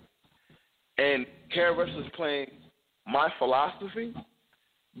bag, and KRS is playing My Philosophy.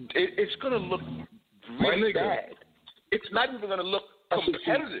 It's going to look really bad. It's not even going to look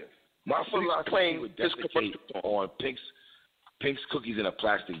competitive. My Philosophy playing would this defecate on Pink's Cookies in a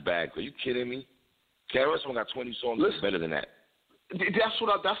plastic bag. Are you kidding me? KRS-One got 20 songs better than that.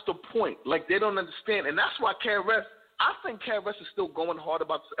 That's the point. Like, they don't understand, and that's why KRS. I think KRS is still going hard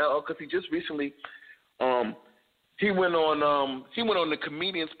about LL because he just recently, he went on the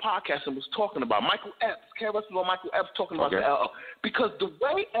Comedians podcast and was talking about Michael Epps. KRS was on Michael Epps talking about the LL because the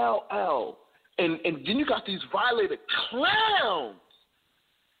way LL and then you got these violated clowns.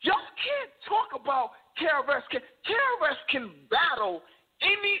 Y'all can't talk about KRS. KRS can battle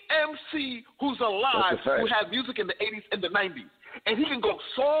any MC who's alive who had music in the 80s and the 90s. And he can go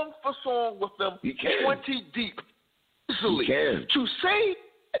song for song with them 20 deep easily.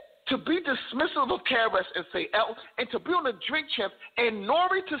 To be dismissive of KRS and say L, and to be on the Drink Champs and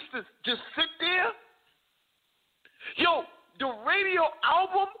Nori to just sit there. Yo, the radio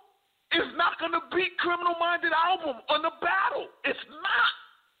album is not going to beat Criminal Minded album on the battle. It's not.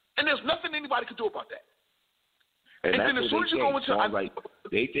 And there's nothing anybody can do about that. And then as soon as you go into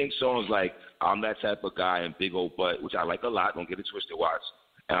they think songs like I'm That Type of Guy and Big Old Butt, which I like a lot, don't get it twisted, Watts.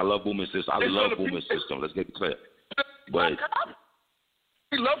 And I love Booming System. I love Booming System. Let's get it clear. But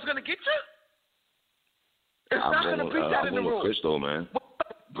he loves gonna get you. It's not gonna beat that in the room. Crystal, man.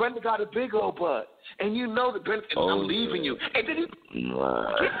 Brenda got a big old butt, and you know that Brenda. I'm leaving you, and then he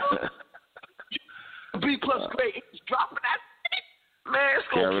B+ grade. He's dropping that. Man, it's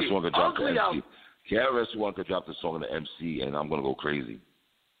gonna be ugly out. KRS-One could drop the song in the MC, and I'm gonna go crazy.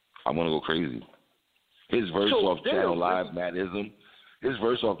 His verse off Channel Live, Madism.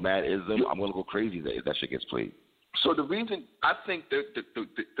 I'm gonna go crazy if that shit gets played. So the reason I think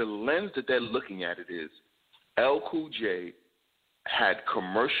the lens that they're looking at it is LL Cool J had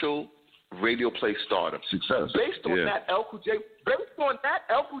commercial radio play stardom. Success. Based on that, LL Cool J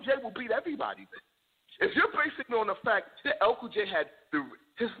will beat everybody. If you're basing it on the fact that LL Cool J had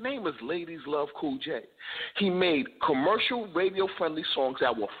his name is Ladies Love Cool J. He made commercial radio friendly songs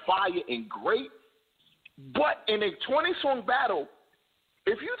that were fire and great, but in a 20-song battle,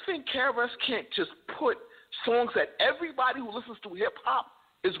 if you think KRS can't just put songs that everybody who listens to hip hop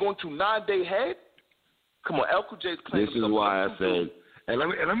is going to nod their head, come on, LL Cool J is playing. This is why I said, and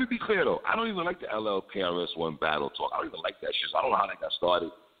let me be clear though, I don't even like the LL KRS-One battle talk. I don't even like that shit. I don't know how that got started,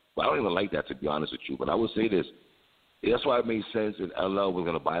 but I don't even like that, to be honest with you. But I will say this. That's why it made sense if LL was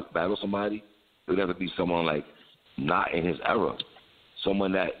going to battle somebody. It would have to be someone like not in his era.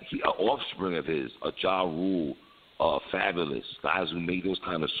 Someone that, an offspring of his, a Ja Rule, Fabulous, guys who made those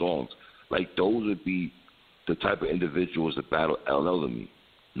kind of songs. Like, those would be the type of individuals that battle LL to me,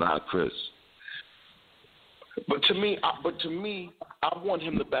 not Chris. But to me, I want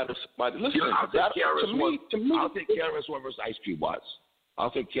him to battle somebody. Listen, I'll take KRS-One versus Ice Cube, Watts.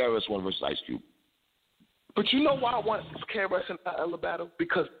 I'll take KRS-One versus Ice Cube. But you know why I want KRS and LL battle?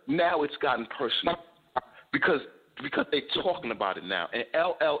 Because now it's gotten personal. Because they're talking about it now. And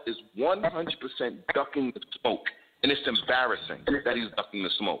LL is 100% ducking the smoke. And it's embarrassing that he's ducking the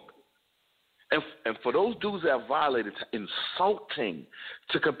smoke. And for those dudes that violated, insulting,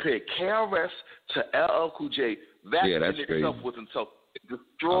 to compare KRS to LL Cool J, that in itself was insulting. It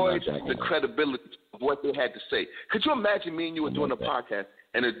destroyed the credibility of what they had to say. Could you imagine me and you were doing a podcast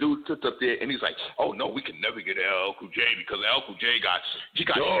and a dude sits up there and he's like, "Oh no, we can never get LL Cool J because LL Cool J got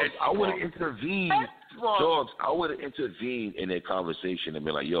Dogs, I would have intervened. Dogs, I would have intervened in that conversation and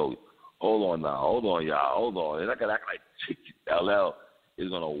been like, "Yo, hold on, y'all, hold on." And I gotta act like LL is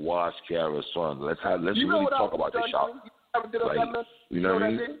gonna wash KRS One. Let's really talk about this, y'all. You know what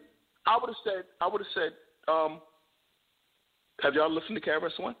I mean? I would have said, have y'all listened to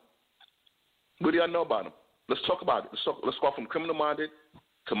KRS One? What do y'all know about him? Let's talk about it. Let's go from Criminal Minded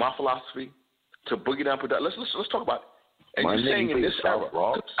to My Philosophy to Boogie Down Production. Let's talk about it. And you're saying in this era,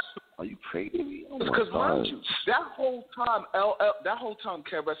 are you crazy? Because mind you, that whole time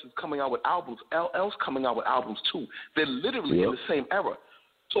KRS is coming out with albums. LL's coming out with albums too. They're literally in the same era.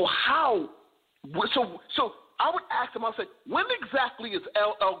 So how? So I would ask him. I would say, when exactly is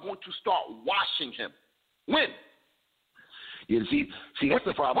LL going to start washing him? When? Yeah, see, that's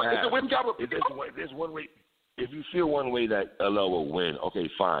the problem I have. There's one way. If you feel one way that LL will win, okay,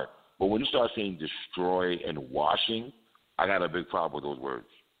 fine. But when you start saying destroy and washing, I got a big problem with those words.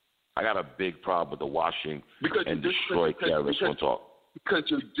 I got a big problem with the washing and destroy KRS One talk. Because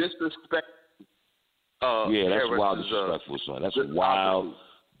you disrespect. Yeah, that's wild disrespectful, son. That's wild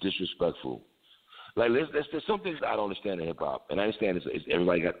disrespectful. Like, there's some things I don't understand in hip hop, and I understand it's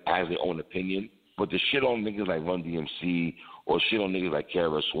everybody has their own opinion. But the shit on niggas like Run DMC or shit on niggas like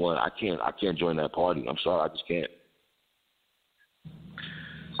KRS One, I can't join that party. I'm sorry, I just can't.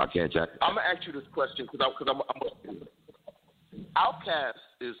 I can't, Jack. I'm gonna ask you this question because I'm Outkast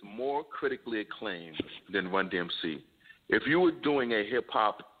is more critically acclaimed than Run DMC. If you were doing a hip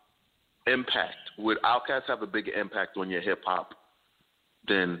hop impact, would Outkast have a bigger impact on your hip hop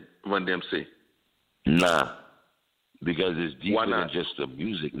than Run DMC? Nah, because it's deeper than just the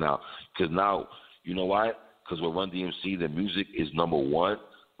music now. Because now, you know why? Because with Run DMC, the music is number one,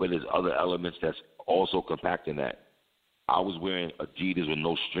 but there's other elements that's also compacting that. I was wearing Adidas with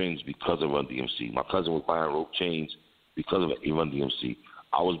no strings because of Run DMC. My cousin was buying rope chains because of Run DMC.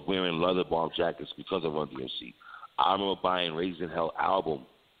 I was wearing leather bomb jackets because of Run DMC. I remember buying Raising Hell album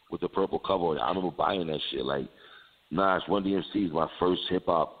with the purple cover on it. I remember buying that shit. Like, nah, it's Run DMC is my first hip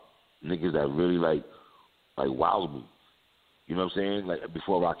hop niggas that really like wowed me. You know what I'm saying? Like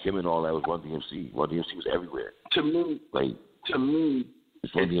before Rakim and all that was Run DMC. Run DMC was everywhere. To me,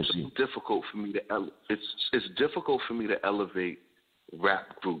 it's Run DMC. It's difficult for me to it's difficult for me to elevate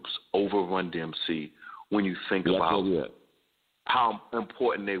rap groups over Run DMC when you think about how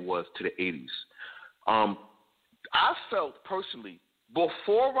important they was to the 80s. I felt personally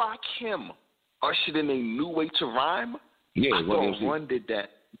before Rakim ushered in a new way to rhyme, I thought Run did that.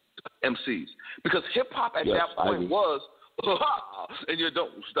 MCs, because hip hop at that point was and you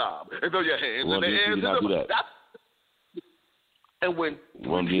don't stop and throw your hands in the air. And when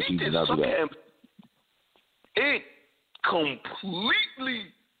he did something, it completely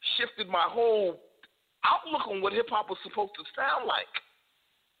shifted my whole outlook on what hip hop was supposed to sound like.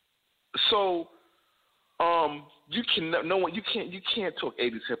 So, you can't talk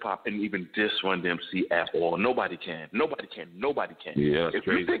 80s hip hop and even diss Run DMC at all. Nobody can. Yeah, if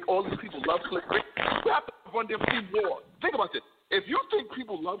crazy. You think all these people love Slick Rick, you have to Run DMC war. Think about this. If you think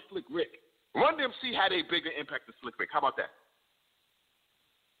people love Slick Rick, Run DMC had a bigger impact than Slick Rick. How about that?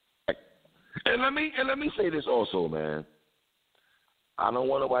 And let me say this also, man. I don't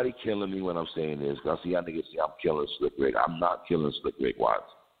want nobody killing me when I'm saying this. Cause I see y'all niggas say I'm killing Slick Rick. I'm not killing Slick Rick, Watts.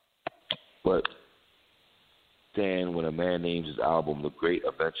 But then when a man names his album The Great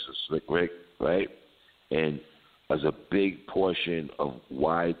Adventures of Slick Rick, right? And as a big portion of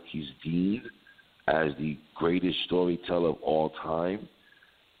why he's deemed as the greatest storyteller of all time.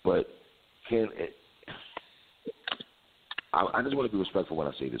 But I just want to be respectful when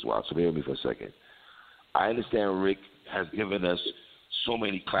I say this, Wild, so bear with me for a second. I understand Rick has given us so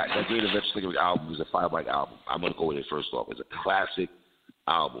many classics. That Great Adventures of Slick Rick album is a 5-mic album. I'm going to go with it first off. It's a classic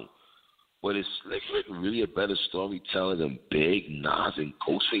album. But is Slick Rick really a better storyteller than Big, Nas, and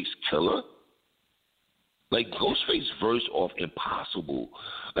Ghostface Killah? Like, Ghostface verse off Impossible.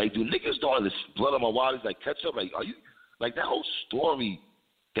 Like, do niggas know this blood on my wallet like catch up? Like, are you, like, that whole story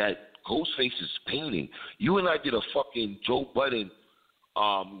that Ghostface is painting. You and I did a fucking Joe Budden,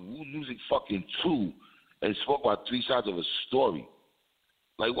 Woo Music fucking 2 and spoke about 3 sides of a story.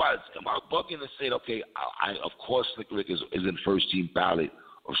 Like, why? Am I bugging to say, okay, I of course Slick Rick is in first team ballot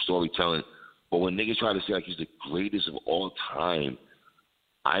of storytelling, but when niggas try to say like he's the greatest of all time,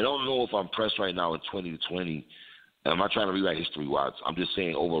 I don't know if I'm pressed right now in 2020 And I'm not trying to rewrite history, Watts. I'm just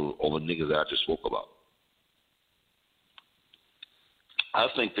saying over niggas that I just spoke about. I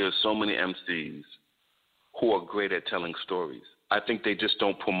think there's so many MCs who are great at telling stories. I think they just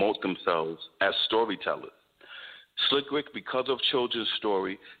don't promote themselves as storytellers. Slick Rick, because of Children's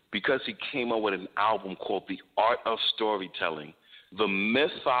Story, because he came out with an album called The Art of Storytelling, the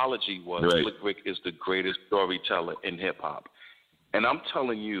mythology was right. Slick Rick is the greatest storyteller in hip-hop. And I'm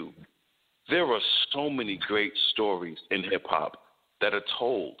telling you, there are so many great stories in hip-hop that are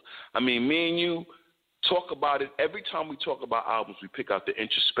told. I mean, me and you talk about it. Every time we talk about albums, we pick out the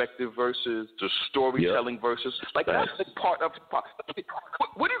introspective verses, the storytelling verses. Like, that's the part of hip-hop.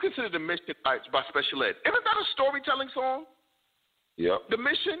 What do you consider The Mission by Special Ed? Isn't that a storytelling song? Yep. The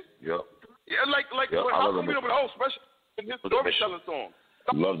Mission? Yep. Yeah, like yep. how come we don't know Special Ed in his storytelling song?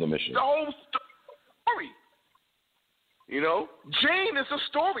 Love The Mission. The whole story. You know? Jane is a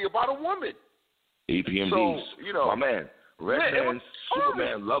story about a woman. EPMDs. So, you know. My man. Redman's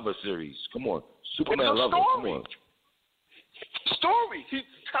Superman Lover series. Come on. Superman Lover. Come on. Story. He's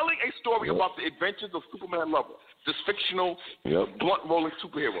telling a story about the adventures of Superman Lover, this fictional, blunt rolling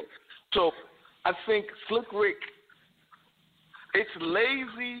superhero. So I think Slick Rick, it's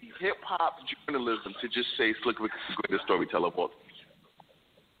lazy hip hop journalism to just say Slick Rick is the greatest storyteller of all.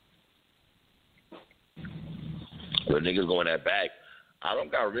 The niggas going that back. I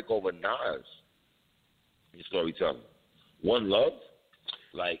don't got Rick over Nas in storytelling. One Love?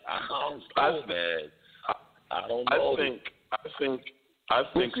 Like, I don't know, man. I don't know. I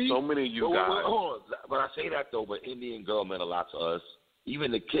think so many of you guys. Hold on. When I say that, though, but Indian Girl meant a lot to us.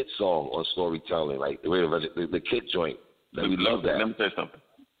 Even the Kid song or storytelling, like the Kid joint. We love that. Let me tell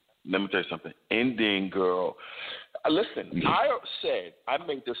you something. Indian Girl. Listen, I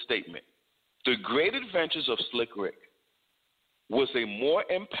made this statement. The Great Adventures of Slick Rick was a more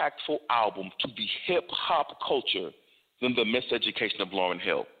impactful album to the hip-hop culture than The Miseducation of Lauryn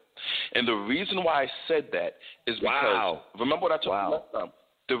Hill. And the reason why I said that is because, remember what I told you last time?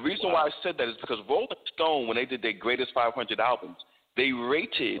 The reason why I said that is because Rolling Stone, when they did their greatest 500 albums, they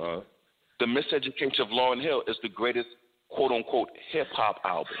rated The Miseducation of Lauryn Hill as the greatest, quote-unquote, hip-hop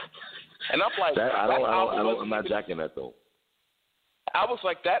album. And I'm like, I'm not jacking that, though. I was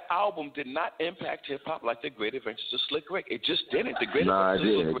like, that album did not impact hip-hop like The Great Adventures of Slick Rick. It just didn't. The Great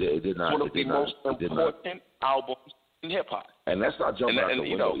Adventures of Slick Rick is one of the most important albums in hip-hop. And that's not jumping out the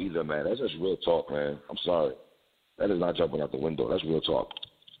window either, man. That's just real talk, man. I'm sorry. That is not jumping out the window. That's real talk.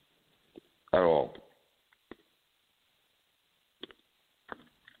 At all.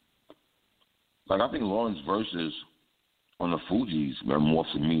 Like, I think Lauren's verses on the Fugees were more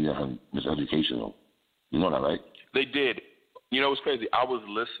for me than Miseducation. You know that, right? They did. You know what's crazy? I was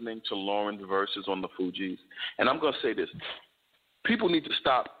listening to Lauren's verses on the Fugees, and I'm going to say this. People need to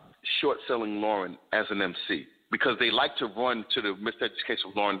stop short-selling Lauren as an MC because they like to run to the Miseducation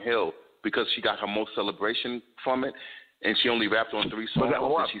of Lauryn Hill because she got her most celebration from it, and she only rapped on 3 songs.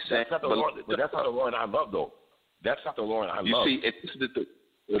 That's not the Lauren I love, though. That's not the Lauren I love. You see,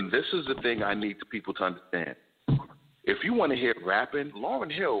 this is the thing I need people to understand. If you want to hear rapping,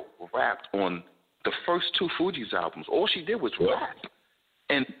 Lauryn Hill rapped on the first 2 Fugees albums. All she did was rap.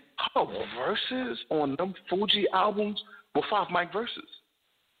 And her verses on them Fugees albums were 5 mic verses.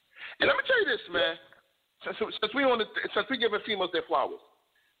 And let me tell you this, man. Since we giving females their flowers,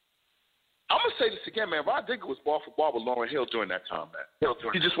 I'm going to say this again, man. Rod Digger was bar for bar with Lauryn Hill during that time, man.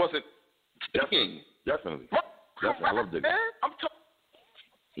 He just wasn't thinking. Definitely. I love Digger. Man, I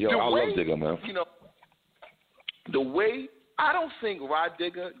love Digger, man. You know, the way I don't think Rod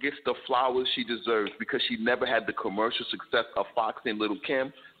Digger gets the flowers she deserves because she never had the commercial success of Foxy and Lil'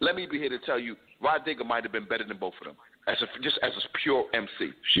 Kim. Let me be here to tell you, Rod Digger might have been better than both of them just as a pure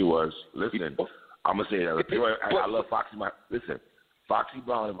MC. She was. Listen, I'm gonna say that. I love Foxy. Listen, Foxy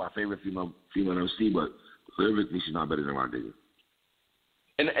Brown is my favorite female MC, but lyrically, she's not better than Rod Digger.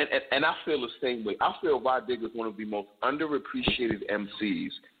 And I feel the same way. I feel Rod Digger is one of the most underappreciated MCs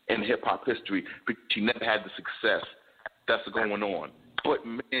in hip hop history because she never had the success that's going on. But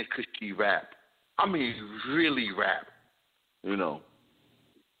man, could she rap? I mean, really rap. You know.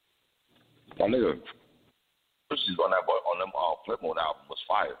 My nigga, she's on them Flip Mode album was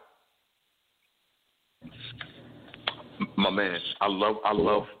fire. My man, I love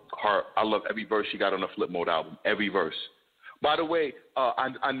her. I love every verse she got on the Flip Mode album. Every verse. By the way,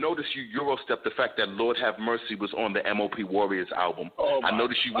 I noticed you Eurostep the fact that Lord Have Mercy was on the MOP Warriors album. I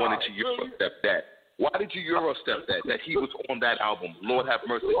noticed you wanted to Eurostep that. Why did you Eurostep that he was on that album, Lord Have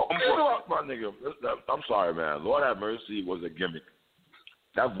Mercy? My nigga, I'm sorry, man. Lord Have Mercy was a gimmick.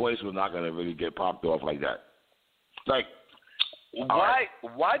 That voice was not going to really get popped off like that. Like,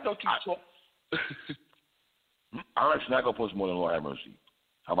 why don't you talk? I like Snaggle Puss more than Lord Have Mercy.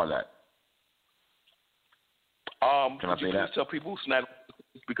 How about that? Can I say that? Tell people Snaggle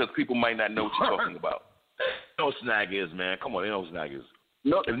because people might not know what you're talking about. They know what Snag is, man. Come on, they know what Snag is.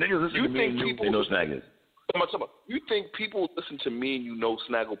 No, if niggas listen to me and you, they know what Snag is. You think people listen to me and you know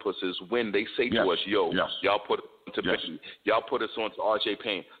Snagglepuss is when they say to us, yo, y'all put it to Biggie, y'all put us on to R.J.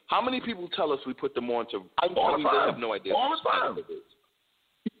 Payne. How many people tell us we put them on to all the time. They have no idea. All the time.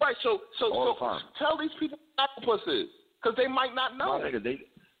 Right, so tell these people Snagglepuss is because they might not know. No, nigga,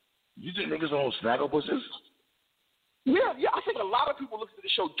 you think niggas know Snagglepuss is? Yeah, I think a lot of people listen to the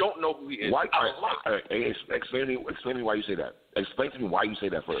show don't know who he is. Why? Explain to me why you say that. Explain to me why you say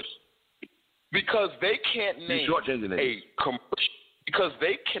that first. Because they can't name because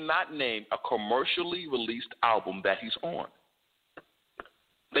they cannot name a commercially released album that he's on.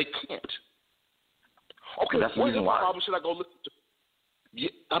 They can't. Okay, that's the reason why. Album should I go listen to? Yeah,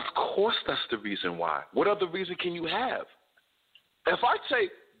 of course, that's the reason why. What other reason can you have? If I say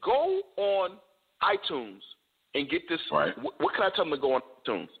go on iTunes and get this, right. What can I tell them to go on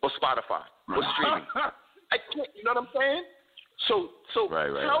iTunes or Spotify or streaming? I can't. You know what I'm saying? So tell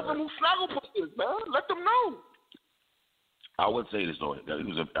them who Snagglepuss is, man. Let them know. I would say this though.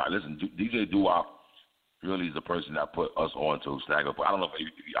 Listen, DJ Doo-Wop really is the person that put us on to Snagglepuss. I don't know how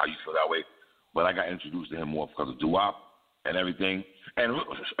you feel that way, but I got introduced to him more because of Doo-Wop and everything. And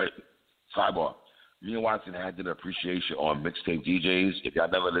sidebar, me and Watson had an appreciation on Mixtape DJs. If y'all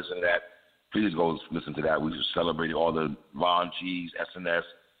never listened to that, please go listen to that. We just celebrated all the Von G's, SNS,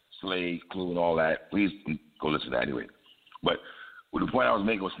 Slave, Clue, and all that. Please go listen to that anyway. But the point I was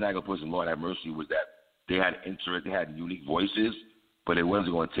making with Snagglepuss and Lord Have Mercy was that they had unique voices, but it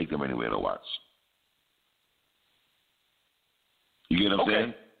wasn't going to take them anywhere to watch. You get what I'm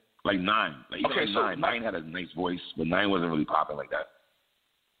saying? Like Nine. Nine had a nice voice, but Nine wasn't really popping like that.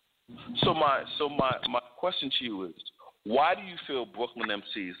 So my question to you is, why do you feel Brooklyn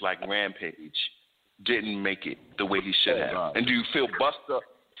MCs like Rampage didn't make it the way he should have? And do you feel Busta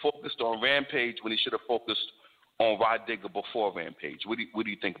focused on Rampage when he should have focused on Rod Digger before Rampage? What do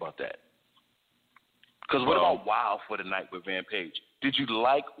you think about that? Because what about Wild for the Night with Rampage? Did you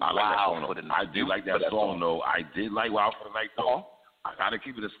like Wild for the Night? I did like that song, though. I did like Wild for the Night, though. Uh-huh. I got to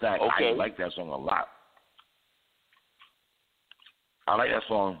keep it a stack. Okay. I like that song a lot. I like that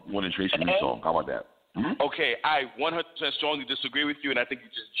song more than Tracy Lee's song. How about that? Mm-hmm. Okay, I 100% strongly disagree with you, and I think you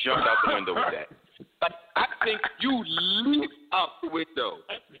just jumped out the window with that. I think you leaped out the window.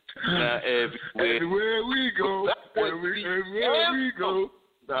 Everywhere we go, everywhere we go.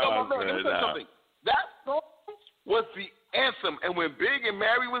 Something. That song was the anthem, and when Big and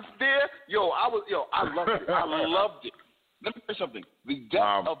Mary was there, I loved it. I loved it. Let me tell you something. The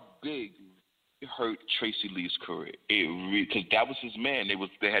death of Big hurt Tracy Lee's career. Because that was his man.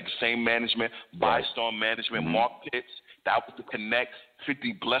 They had the same management, Bystorm management, Mark Pitts. That was the connect.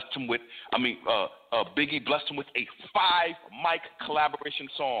 50 blessed him with. Biggie blessed him with a 5-mic collaboration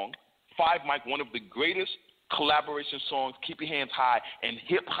song. 5-mic, one of the greatest collaboration songs. Keep your hands high in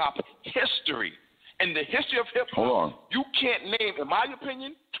hip hop history. In the history of hip hop, you can't name, in my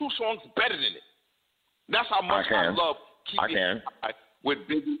opinion, 2 songs better than it. That's how much I love Keep Your Hands High with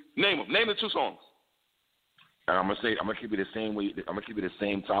Biggie. Name them. Name the 2 songs. And I'm gonna keep it the same way. I'm gonna keep it the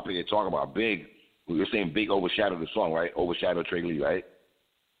same topic you're talking about. Big. You're saying Big overshadowed the song, right? Overshadowed Trey Lee, right?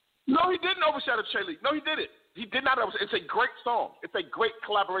 No, he didn't overshadow Trey Lee. No, he didn't. He did not. It's a great song. It's a great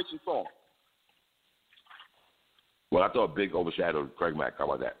collaboration song. Well, I thought Big overshadowed Craig Mack. How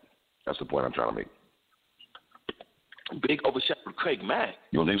about that? That's the point I'm trying to make. Big overshadowed Craig Mack?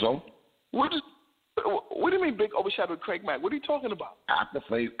 You don't think so? What do you mean Big overshadowed Craig Mack? What are you talking about? After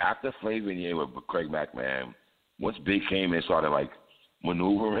Flavor in the Air with Craig Mack, man, once Big came and started like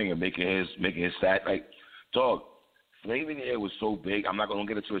maneuvering and making his stat, like, dog, Flavor in the Air was so big. I'm not gonna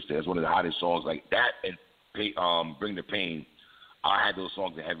get it twisted. It's one of the hottest songs, like that, and Bring the Pain. I had those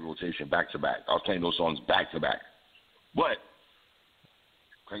songs in heavy rotation back to back. I was playing those songs back to back. But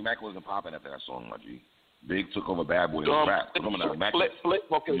Craig Mack wasn't popping after that song, my G. Big took over Bad Boy rap.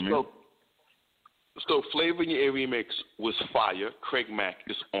 So Flavor in Your Ear remix was fire. Craig Mack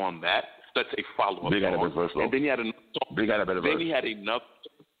is on that. That's a follow-up Big song. Had a better verse, though. And then he had another song. Big had a better verse.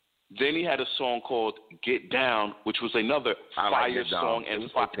 Then he had a song called Get Down, which was another fire song. And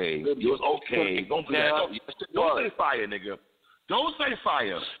it was okay. It was okay. Don't do that. Don't say fire, nigga. Don't say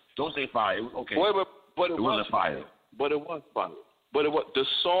fire. Don't say fire. It was okay. But it wasn't fire. But it was fire. But the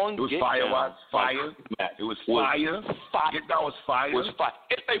song it was Get fire. Down, fire. It was fire. Get Down was fire.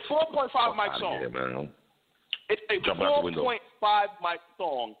 It's a 4.5 mic song. Yeah, man. It's a 4.5 mic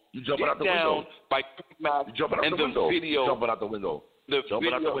song. You jumping out the window. window. By Craig Mack. You jumping out the window. Video. Jumping out the window. The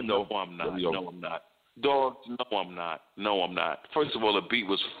jumping video, out the window. No, I'm not. Dog, no, I'm not. No, I'm not. First of all, the beat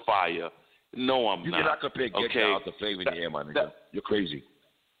was fire. No, I'm not. You cannot compare Get Down to Flavor in Your Ear, my nigga. You're crazy.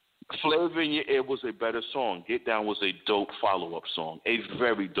 Flavor in Your Ear was a better song. Get Down was a dope follow-up song. A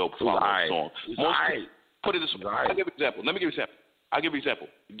very dope follow-up song. Put it this way. I'll give you an example. Let me give you an example.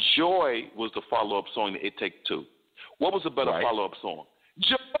 Joy was the follow-up song to It Take Two. What was a better follow-up song?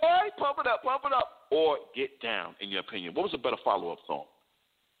 Joy, pump it up, or Get Down, in your opinion? What was a better follow-up song?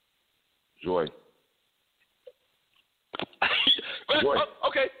 Joy. Joy.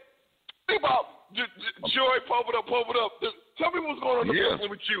 Okay. Think about Joy, pump it up. Tell me what's going on in the Brooklyn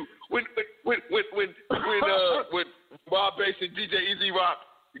with you. When Bob Bass and DJ Easy Rock,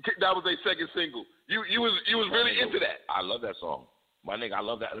 that was their second single. You was really into that. I love that song. My nigga, I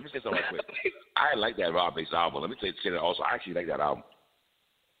love that. Let me say something right quick. I like that Rob Bass album. Let me say that also. I actually like that album.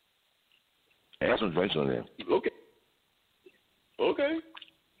 It has some joints on there. Okay.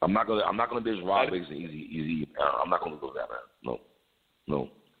 I'm not gonna diss Rob Bass and Easy. I'm not gonna do that, man. No.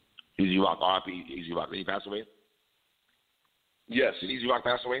 Easy Rock, R.I.P. Easy Rock. Did he pass away? Yes. Did Easy Rock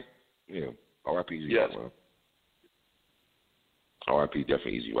pass away? Yeah. R.I.P. Easy Rock, man. R.I.P.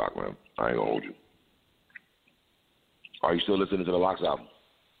 definitely Easy Rock, man. I ain't gonna hold you. Are you still listening to the Lox album?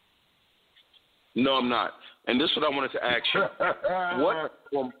 No, I'm not. And this is what I wanted to ask you.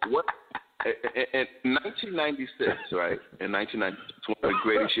 What? In 1996, right? In 1996, one of the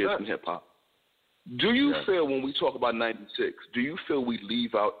greatest years in hip hop. Do you feel when we talk about 96, do you feel we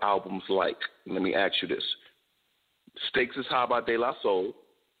leave out albums like, let me ask you this, Stakes is High by De La Soul,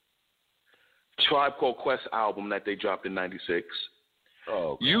 Tribe Called Quest album that they dropped in 96,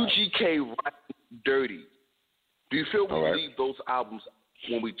 UGK Writing Dirty. Do you feel we leave those albums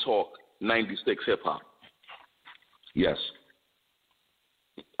when we talk 96 hip hop? Yes.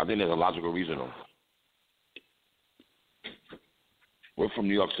 I think there's a logical reason, though. We're from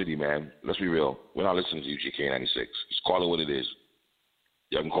New York City, man. Let's be real. We're not listening to UGK 96. Just call it what it is.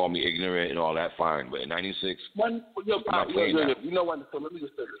 You can call me ignorant and all that, fine. But in 96, I'm not playing that. You know what? So let me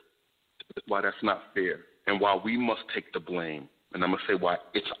just say this. Why that's not fair, and why we must take the blame. And I'm going to say why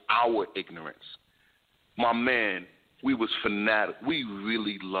it's our ignorance. My man, we was fanatic. We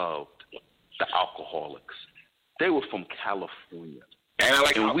really loved the Alcoholics. They were from California. And I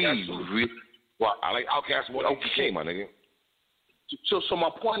like I like Outkast more than UGK, my nigga. So my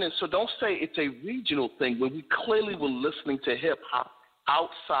point is, so don't say it's a regional thing when we clearly were listening to hip hop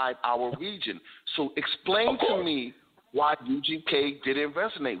outside our region. So explain to me why UGK didn't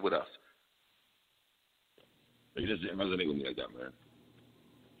resonate with us. It just didn't resonate with me like that, man.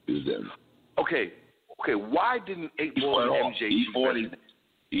 It just didn't. Okay. Why didn't 8 Ball and MJ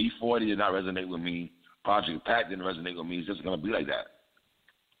E40 did not resonate with me. Project Pat didn't resonate with me. It's just gonna be like that.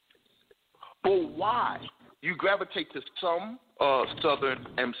 But why? You gravitate to some Southern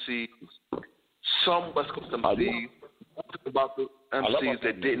MCs, some West Coast MCs. About the MCs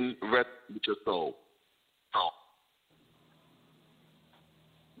that didn't resonate with your soul.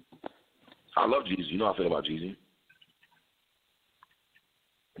 I love Jeezy. You know how I feel about Jeezy.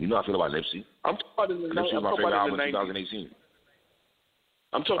 You know how I feel about Nipsey. I'm talking about in the 90s. My favorite album in 2018.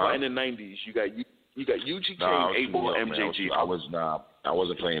 I'm talking about in the 90s. You got UGK and 8 Ball and MJG. I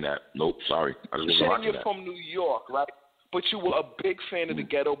wasn't playing that. Nope, sorry. I just wasn't watching that. You're from New York, right? But you were a big fan of the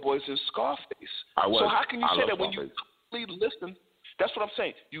Ghetto Boys and Scarface. I was. So how can you say that Scarface. when you clearly listen? That's what I'm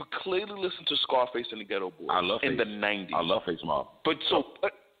saying. You clearly listen to Scarface and the Ghetto Boys in the 90s. I love Face Mob. But so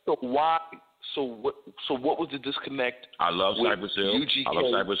why? So what was the disconnect? I love Cypress Hill. UGK? I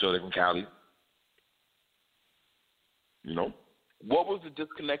love Cypress Hill. They're from Cali. You know? What was the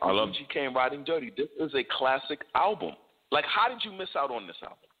disconnect with UGK and Riding Dirty? This is a classic album. Like, how did you miss out on this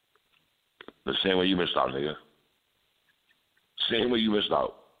album? The same way you missed out, nigga. Same way you missed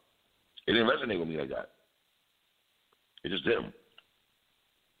out. It didn't resonate with me like that. It just didn't.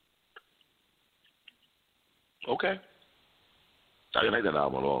 Okay. I didn't like that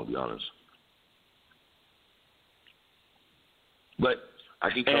album at all, to be honest. But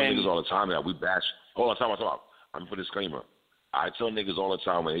I keep telling niggas all the time that we bash. Hold on, time out. I'm for disclaimer. I tell niggas all the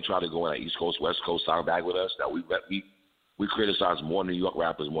time when they try to go in that East Coast, West Coast sound bag with us that we criticize more New York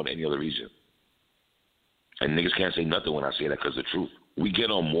rappers more than any other region. And niggas can't say nothing when I say that because it's the truth. We get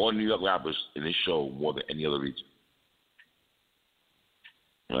on more New York rappers in this show more than any other region.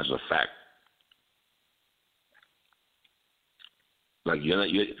 And that's a fact. Like,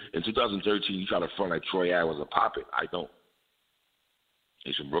 in 2013, you try to front like Troy Ave was a poppin'. I don't.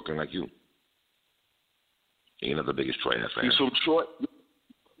 He's from Brooklyn like you. He ain't not the biggest Troy Ave fan. He's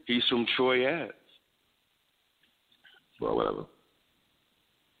from Troy Ave. Well, whatever.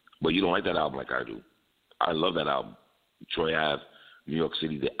 But you don't like that album like I do. I love that album. Troy Ave, New York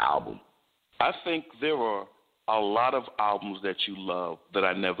City, the album. I think there are a lot of albums that you love that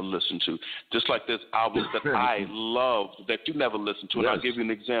I never listened to. Just like there's albums that I loved that you never listened to. And I'll give you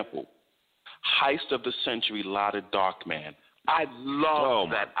an example. Heist of the Century, Lotta Dark Man. I love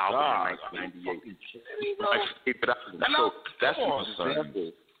that album in 1998. So that's an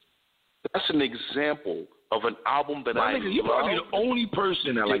example. That's an example of an album that I love. You're probably the only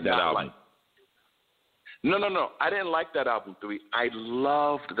person that like that album. No. I didn't like that album, 3. I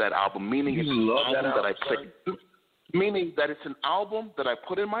loved that album, meaning it's an album that I played. Meaning that it's an album that I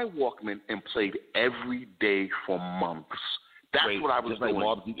put in my Walkman and played every day for months. That's what I was doing.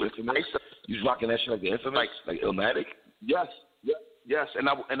 Mobb Deep Infamous? You was rocking that shit like the Infamous? Like Illmatic? Yes.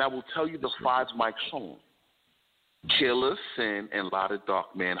 And I will tell you the 5 mic songs. Killer Sin and Lotta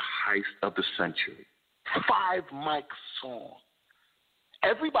Dark Man, Heist of the Century. 5 mic song.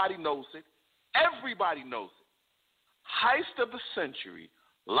 Everybody knows it. Everybody knows it. Heist of the Century,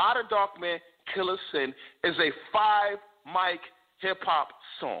 Lotta Dark Man, Killer Sin is a 5 mic hip hop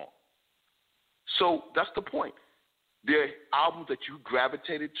song. So that's the point. There are albums that you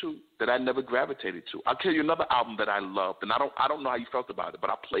gravitated to that I never gravitated to. I'll tell you another album that I loved, and I don't know how you felt about it, but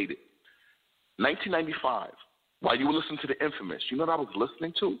I played it. 1995. While you were listening to the Infamous, you know what I was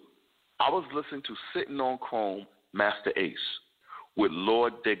listening to? I was listening to Sitting on Chrome, Master Ace, with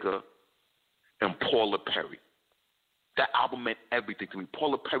Lord Digger and Paula Perry. That album meant everything to me.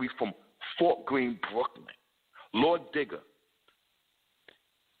 Paula Perry from Fort Greene, Brooklyn. Lord Digger.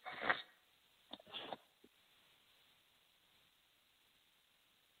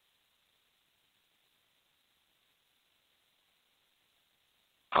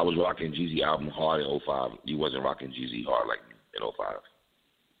 I was rocking Jeezy album hard in 05. You wasn't rocking Jeezy hard like me in 05.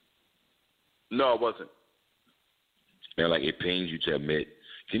 No, I wasn't. And like it pains you to admit.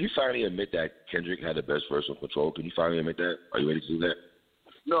 Can you finally admit that Kendrick had the best verse on Control? Can you finally admit that? Are you ready to do that?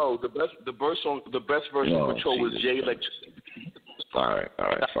 No, the best verse on Control was Jay Electricity. All right,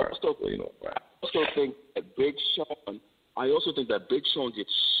 fine. I also think that Big Sean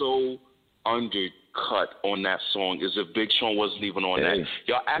gets so undercut on that is if Big Sean wasn't even on that.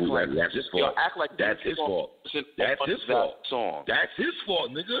 Y'all act like that's his fault. Y'all act like that's his fault. That's his fault. Song. That's his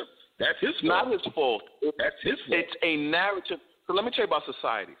fault, nigga. That's his fault. Not his fault. That's his fault. It's a narrative. So let me tell you about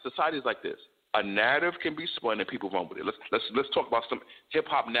society. Society is like this. A narrative can be spun and people run with it. Let's talk about some hip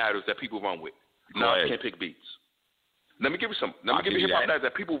hop narratives that people run with. Nas can't pick beats. Let me give you some. Let me give you hip hop narratives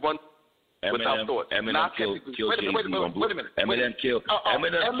that people run without thought. Eminem killed Jay-Z on Blue. Eminem killed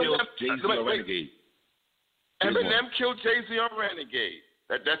Jay-Z on Renegade. Eminem killed Jay-Z on Renegade.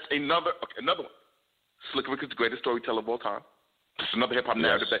 That's another one. Slick Rick is the greatest storyteller of all time. It's another hip hop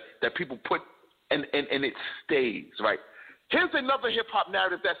narrative that people put and it stays, right? Here's another hip hop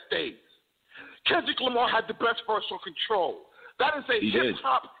narrative that stays. Kendrick Lamar had the best verse on Control. That is a hip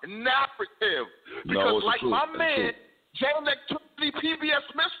hop narrative. Because my man, Jay Electricity PBS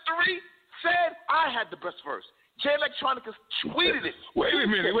Mystery, said I had the best verse. Jay Electronica tweeted it. Wait a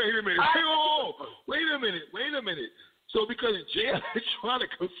minute. Wait a minute. So because Jay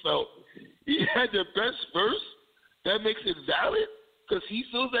Electronica felt he had the best verse, that makes it valid? Because he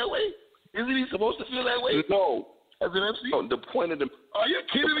feels that way? Isn't he supposed to feel that way? No. As an MC? No, the point of the... Are you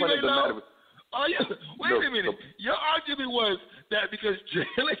kidding me right now? Wait a minute. No. Your argument was that because Jay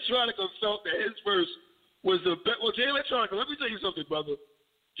Electronica felt that his verse was the best... Well, Jay Electronica, let me tell you something, brother.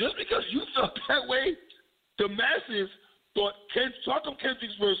 Just because you felt that way, the masses thought Talk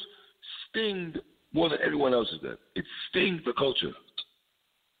Kendrick's verse stinged more than everyone else's did. It stinged the culture.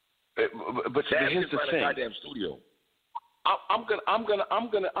 But here's the thing. Goddamn studio. I'm gonna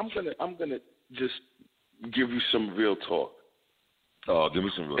just give you some real talk. Oh, give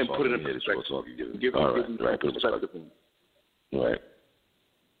me some real talk. And put it in perspective. All right.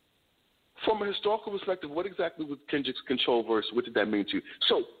 From a historical perspective, what exactly was Kendrick's Control verse? What did that mean to you?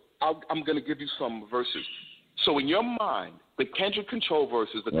 So I'm gonna give you some verses. So in your mind, the Kendrick Control verse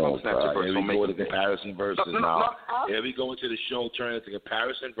is the Crumb Snatcher verse. Here we go to comparison verses now. Here we go into the show, turn into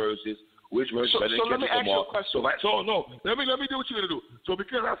comparison verses. Which verse better than Kendrick Lamar? Let me do what you're gonna do. So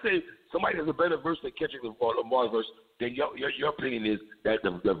because I say somebody has a better verse than Kendrick Lamar's verse, then your opinion is that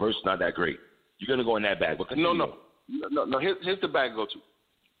the verse is not that great. You're gonna go in that bag. No. Here's the bag to go to.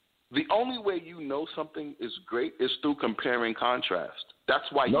 The only way you know something is great is through compare and contrast. That's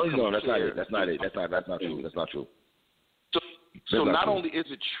why you compare. No, that's not it. That's not true. That's not true. So not only is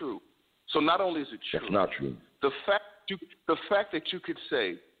it true. That's not true. The fact that you could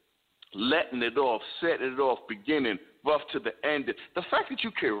say, letting it off, setting it off, beginning, rough to the end. The fact that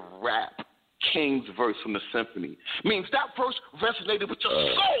you can rap King's verse from the symphony means that verse resonated with your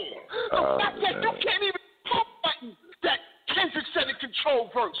soul. The fact that you can't even put button that Kendrick said in Control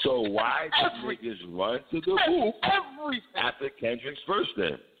verse. So why did niggas run to the booth after Kendrick's verse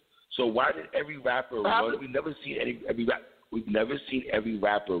then? So why did every rapper run? We've never seen every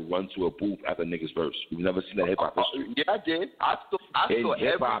rapper run to a booth after niggas verse. We've never seen that hip hop history. Yeah, I did. I saw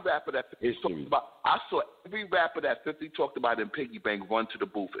every rapper that 50 talked about. I saw every rapper that 50 talked about in Piggy Bank run to the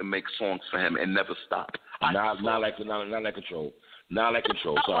booth and make songs for him and never stop. Not like Control. Not like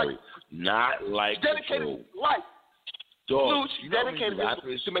Control. Sorry, not like Control. Life. Dog, you know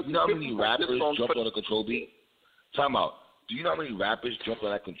how many rappers jumped on a Control beat? Time out. Do you know how many rappers jumped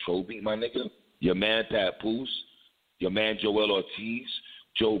on that Control beat, my nigga? Your man Papoose, your man Joel Ortiz,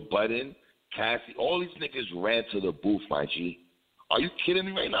 Joe Budden, Cassie, all these niggas ran to the booth, my G. Are you kidding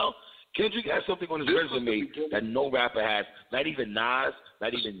me right now? Kendrick has something on his resume that no rapper has, not even Nas,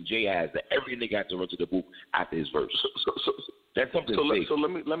 not even Jay has, that every nigga has to run to the booth after his verse. That's something fake. So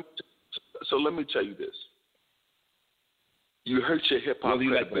let me tell you this. You hurt your hip hop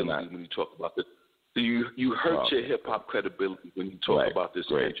credibility when you talk about this. You hurt your hip hop credibility when you talk about this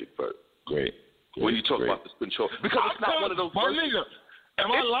Kendrick verse. Great. When you talk about this Control, because it's not one of those. My nigga,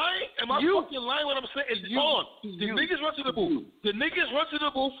 am I lying? Am I fucking lying when I'm saying it's on? The niggas run to the booth. The niggas run to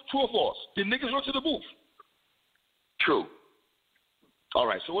the booth. True or false? The niggas run to the booth. True. All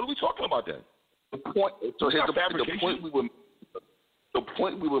right. So what are we talking about then? The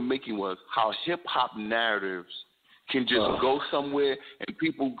point we were making was how hip hop narratives can just go somewhere and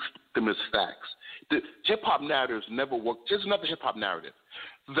people them as facts. The hip hop narratives never work. There's another hip hop narrative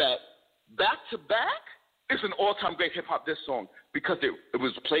that Back to Back is an all-time great hip hop diss song because it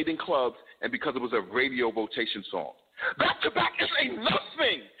was played in clubs and because it was a radio rotation song. Back to Back is a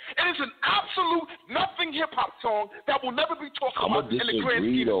nothing. It is an absolute nothing hip hop song that will never be talked about in the grand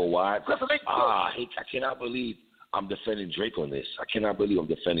scheme. Why? I cannot believe I'm defending Drake on this. I cannot believe I'm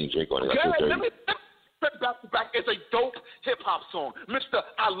defending Drake on this. Back to Back is a dope hip hop song. Mr.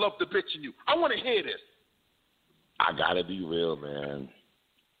 I Love the Bitch in You. I want to hear this. I gotta be real, man.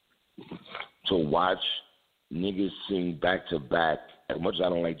 To watch niggas sing back to back, as much as I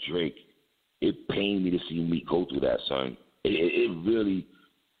don't like Drake, it pained me to see Meek go through that, son. It really,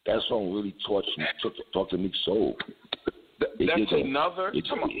 that song really talked to Meek's soul. That is another hip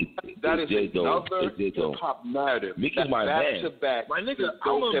hop narrative. Meek is my man. My nigga,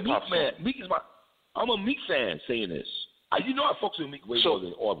 I'm a Meek man. I'm a Meek fan saying this. You know I fucks with Meek way more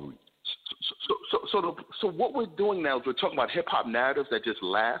than Aubrey. So what we're doing now is we're talking about hip hop narratives that just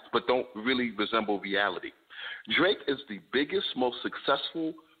last but don't really resemble reality. Drake is the biggest, most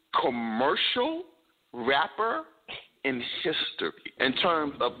successful commercial rapper in history in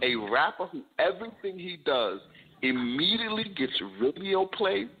terms of a rapper who everything he does immediately gets radio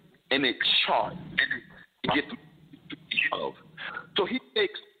play and it charts. It gets love. So he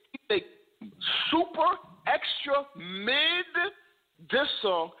takes super extra mid this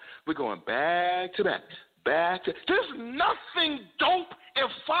song. We're going back to back. There's nothing dope and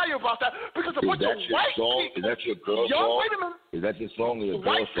fire about that because a bunch of white people. Is that your girl song? Wait a minute. Is that your song or your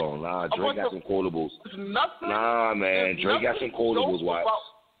girl song? Nah, Drake got some quotables. Nah, man. Drake got some quotables. Watch.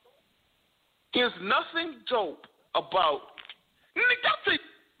 There's nothing dope about.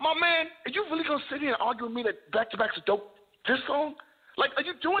 My man, are you really gonna sit here and argue with me that Back to Back's a dope this song? Like, are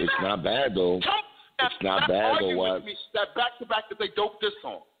you doing that? It's not bad though. It's not bad though. What? That Back to Back is a dope this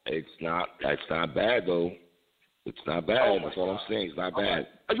song. It's not bad though. It's not bad. That's all I'm saying. It's not bad.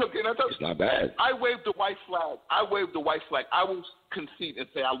 It's not bad. I waved the white flag. I will concede and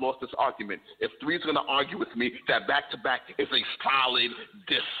say I lost this argument. If Three's going to argue with me that Back to Back is a solid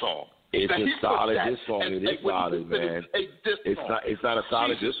diss song. It's a solid diss song. It is solid, man. It's not a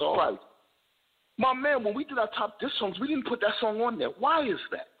solid diss song. Right. My man, when we did our top diss songs, we didn't put that song on there. Why is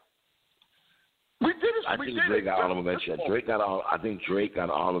that? We did it. I think Drake got honorable mention. I think Drake got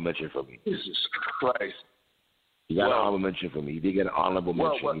an honorable mention for me. Jesus Christ. He got an honorable mention for me. He did get an honorable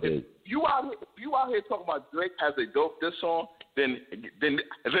mention. He did. If you out here talking about Drake has a dope diss song, then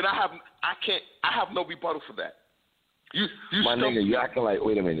I have no rebuttal for that. My nigga, you acting like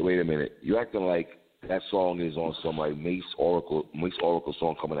wait a minute. You acting like that song is on some like Mace Oracle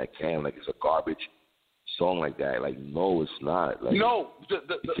song coming at Cam, like it's a garbage song like that. Like no, it's not. Like, no,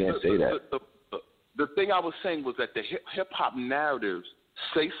 you can't say that. The thing I was saying was that the hip hop narratives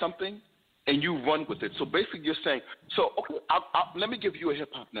say something and you run with it. So basically you're saying, okay, let me give you a hip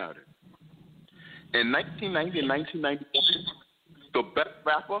hop narrative. In 1990 and 1994, the best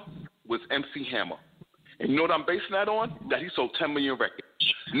rapper was MC Hammer. And you know what I'm basing that on? That he sold 10 million records.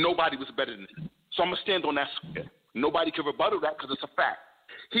 Nobody was better than him. So I'm going to stand on that square. Nobody can rebuttal that because it's a fact.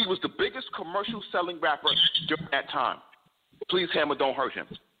 He was the biggest commercial selling rapper during that time. Please, Hammer, don't hurt him.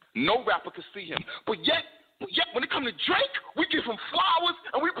 No rapper could see him. But yet, Yeah, when it comes to Drake, we give him flowers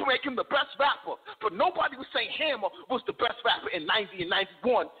and we make him the best rapper. But nobody was saying Hammer was the best rapper in 90 and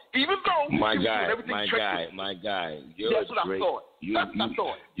 91, even though my guy. That's what I thought.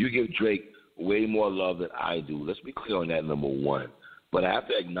 You give Drake way more love than I do. Let's be clear on that, number one. But I have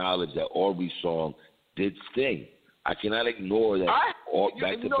to acknowledge that Aubrey's song did sting. I cannot ignore that.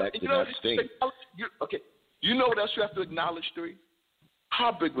 Back-to-back did not sting. Okay. You know what else you have to acknowledge, 3?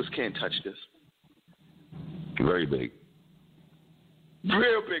 How big was Can't Touch This? Very big.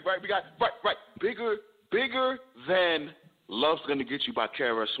 Real big, right? We got right. Bigger than Love's Gonna Get You by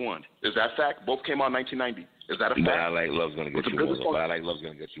KRS-One. Is that fact? Both came out in 1990. Is that a fact? But I like Love's Gonna Get You more. But I like Love's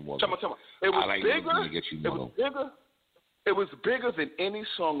Gonna Get You more. Tell me. It was bigger than any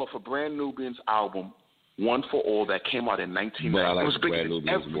song off a Brand Nubians album, One for All, that came out in 1990. But I like it was bigger Brand than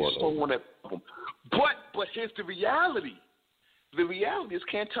Nubians every more, song on that album. But here's the reality. The reality is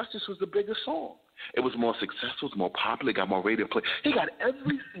Can't Touch This was the biggest song. It was more successful, it was more popular, got more radio play. He got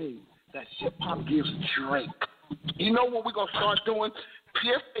everything that hip-hop gives Drake. You know what we're going to start doing?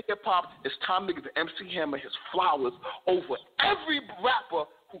 PSA Hip-Hop, it's time to give MC Hammer his flowers over every rapper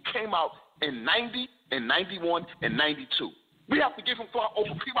who came out in 90, and 91, and 92. We have to give him flowers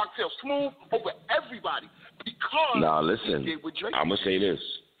over P-Rock Tail Smooth, over everybody. Because listen, I'm going to say this.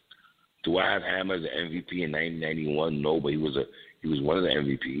 Do I have Hammer as an MVP in 1991? No, but he was one of the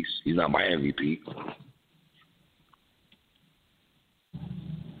MVPs. He's not my MVP.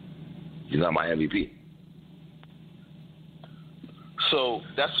 He's not my MVP. So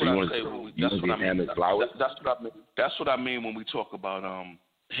that's what I say. That's what I mean. That's what I mean when we talk about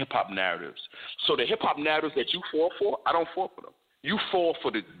hip hop narratives. So the hip hop narratives that you fall for, I don't fall for them. You fall for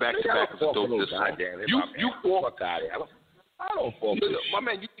the back-to-back. You fall. I don't fall for my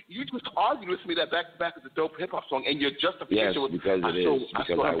man, you just argued with me that back-to-back is a dope hip-hop song, and your justification was... Yes, because it is.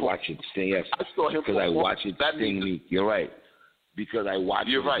 Because I watch it sing. Yes, because I watch it sing me. You're right. Because I watch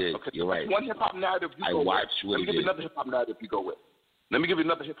it. You're right. Okay. You're right. One hip-hop narrative you go with. Let me give you another hip-hop narrative you go with. Let me give you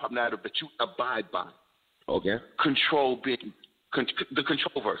another hip-hop narrative that you abide by. Okay. Control being... the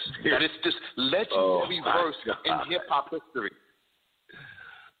control verse. That is this legendary verse in hip-hop history.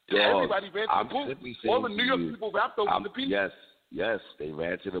 Everybody ran to the booth. All the New York people rapped over the beat. Yes, they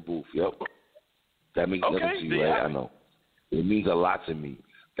ran to the booth. Yep. That means nothing to you, right? I know. It means a lot to me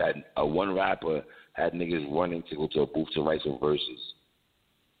that one rapper had niggas running to go to a booth to write some verses,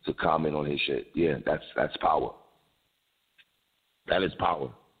 to comment on his shit. Yeah, that's power. That is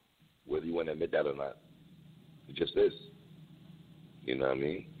power, whether you want to admit that or not. It just is. You know what I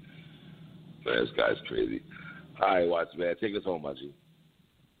mean? Man, this guy's crazy. All right, Watts, man. Take us home, my G.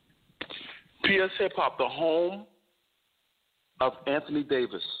 PS Hip Hop, the home of Anthony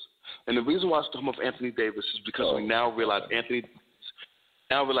Davis. And the reason why it's the home of Anthony Davis is because we now realize Anthony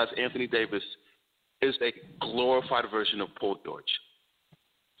Davis is a glorified version of Paul George.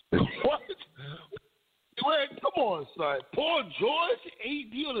 What? Wait, come on, son. Paul George,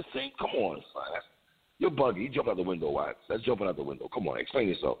 AD on the same. Come on, son. You're buggy. You jumped out the window, Watts. That's jumping out the window. Come on, explain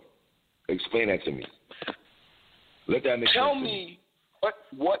yourself. Explain that to me. Let that make sense. Tell me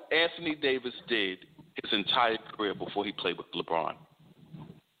what Anthony Davis did his entire career before he played with LeBron.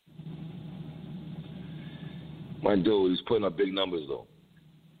 My dude, he's putting up big numbers, though.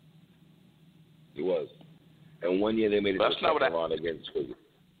 He was. And one year they made it to the second round against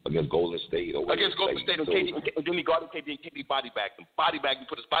Golden State. Against Golden State, and then he guarded KD, and KD body bagged him. He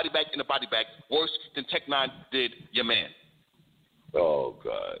put his body bag in the body bag. Worse than Tech-9 did your man. Oh,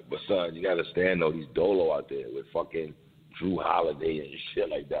 God. But, son, you got to stand, though. He's Dolo out there with fucking Drew Holiday and shit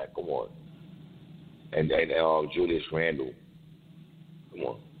like that. Come on. And Julius Randle. Come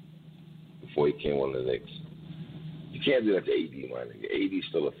on. Before he came on the Knicks. You can't do that to AD, man. AD's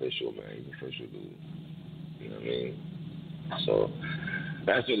still official, man. He's official, dude. You know what I mean? So,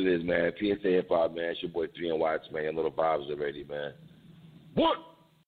 that's what it is, man. PSA Hip Hop, man. It's your boy 3 and Watts, man. Your little vibes already, man. What?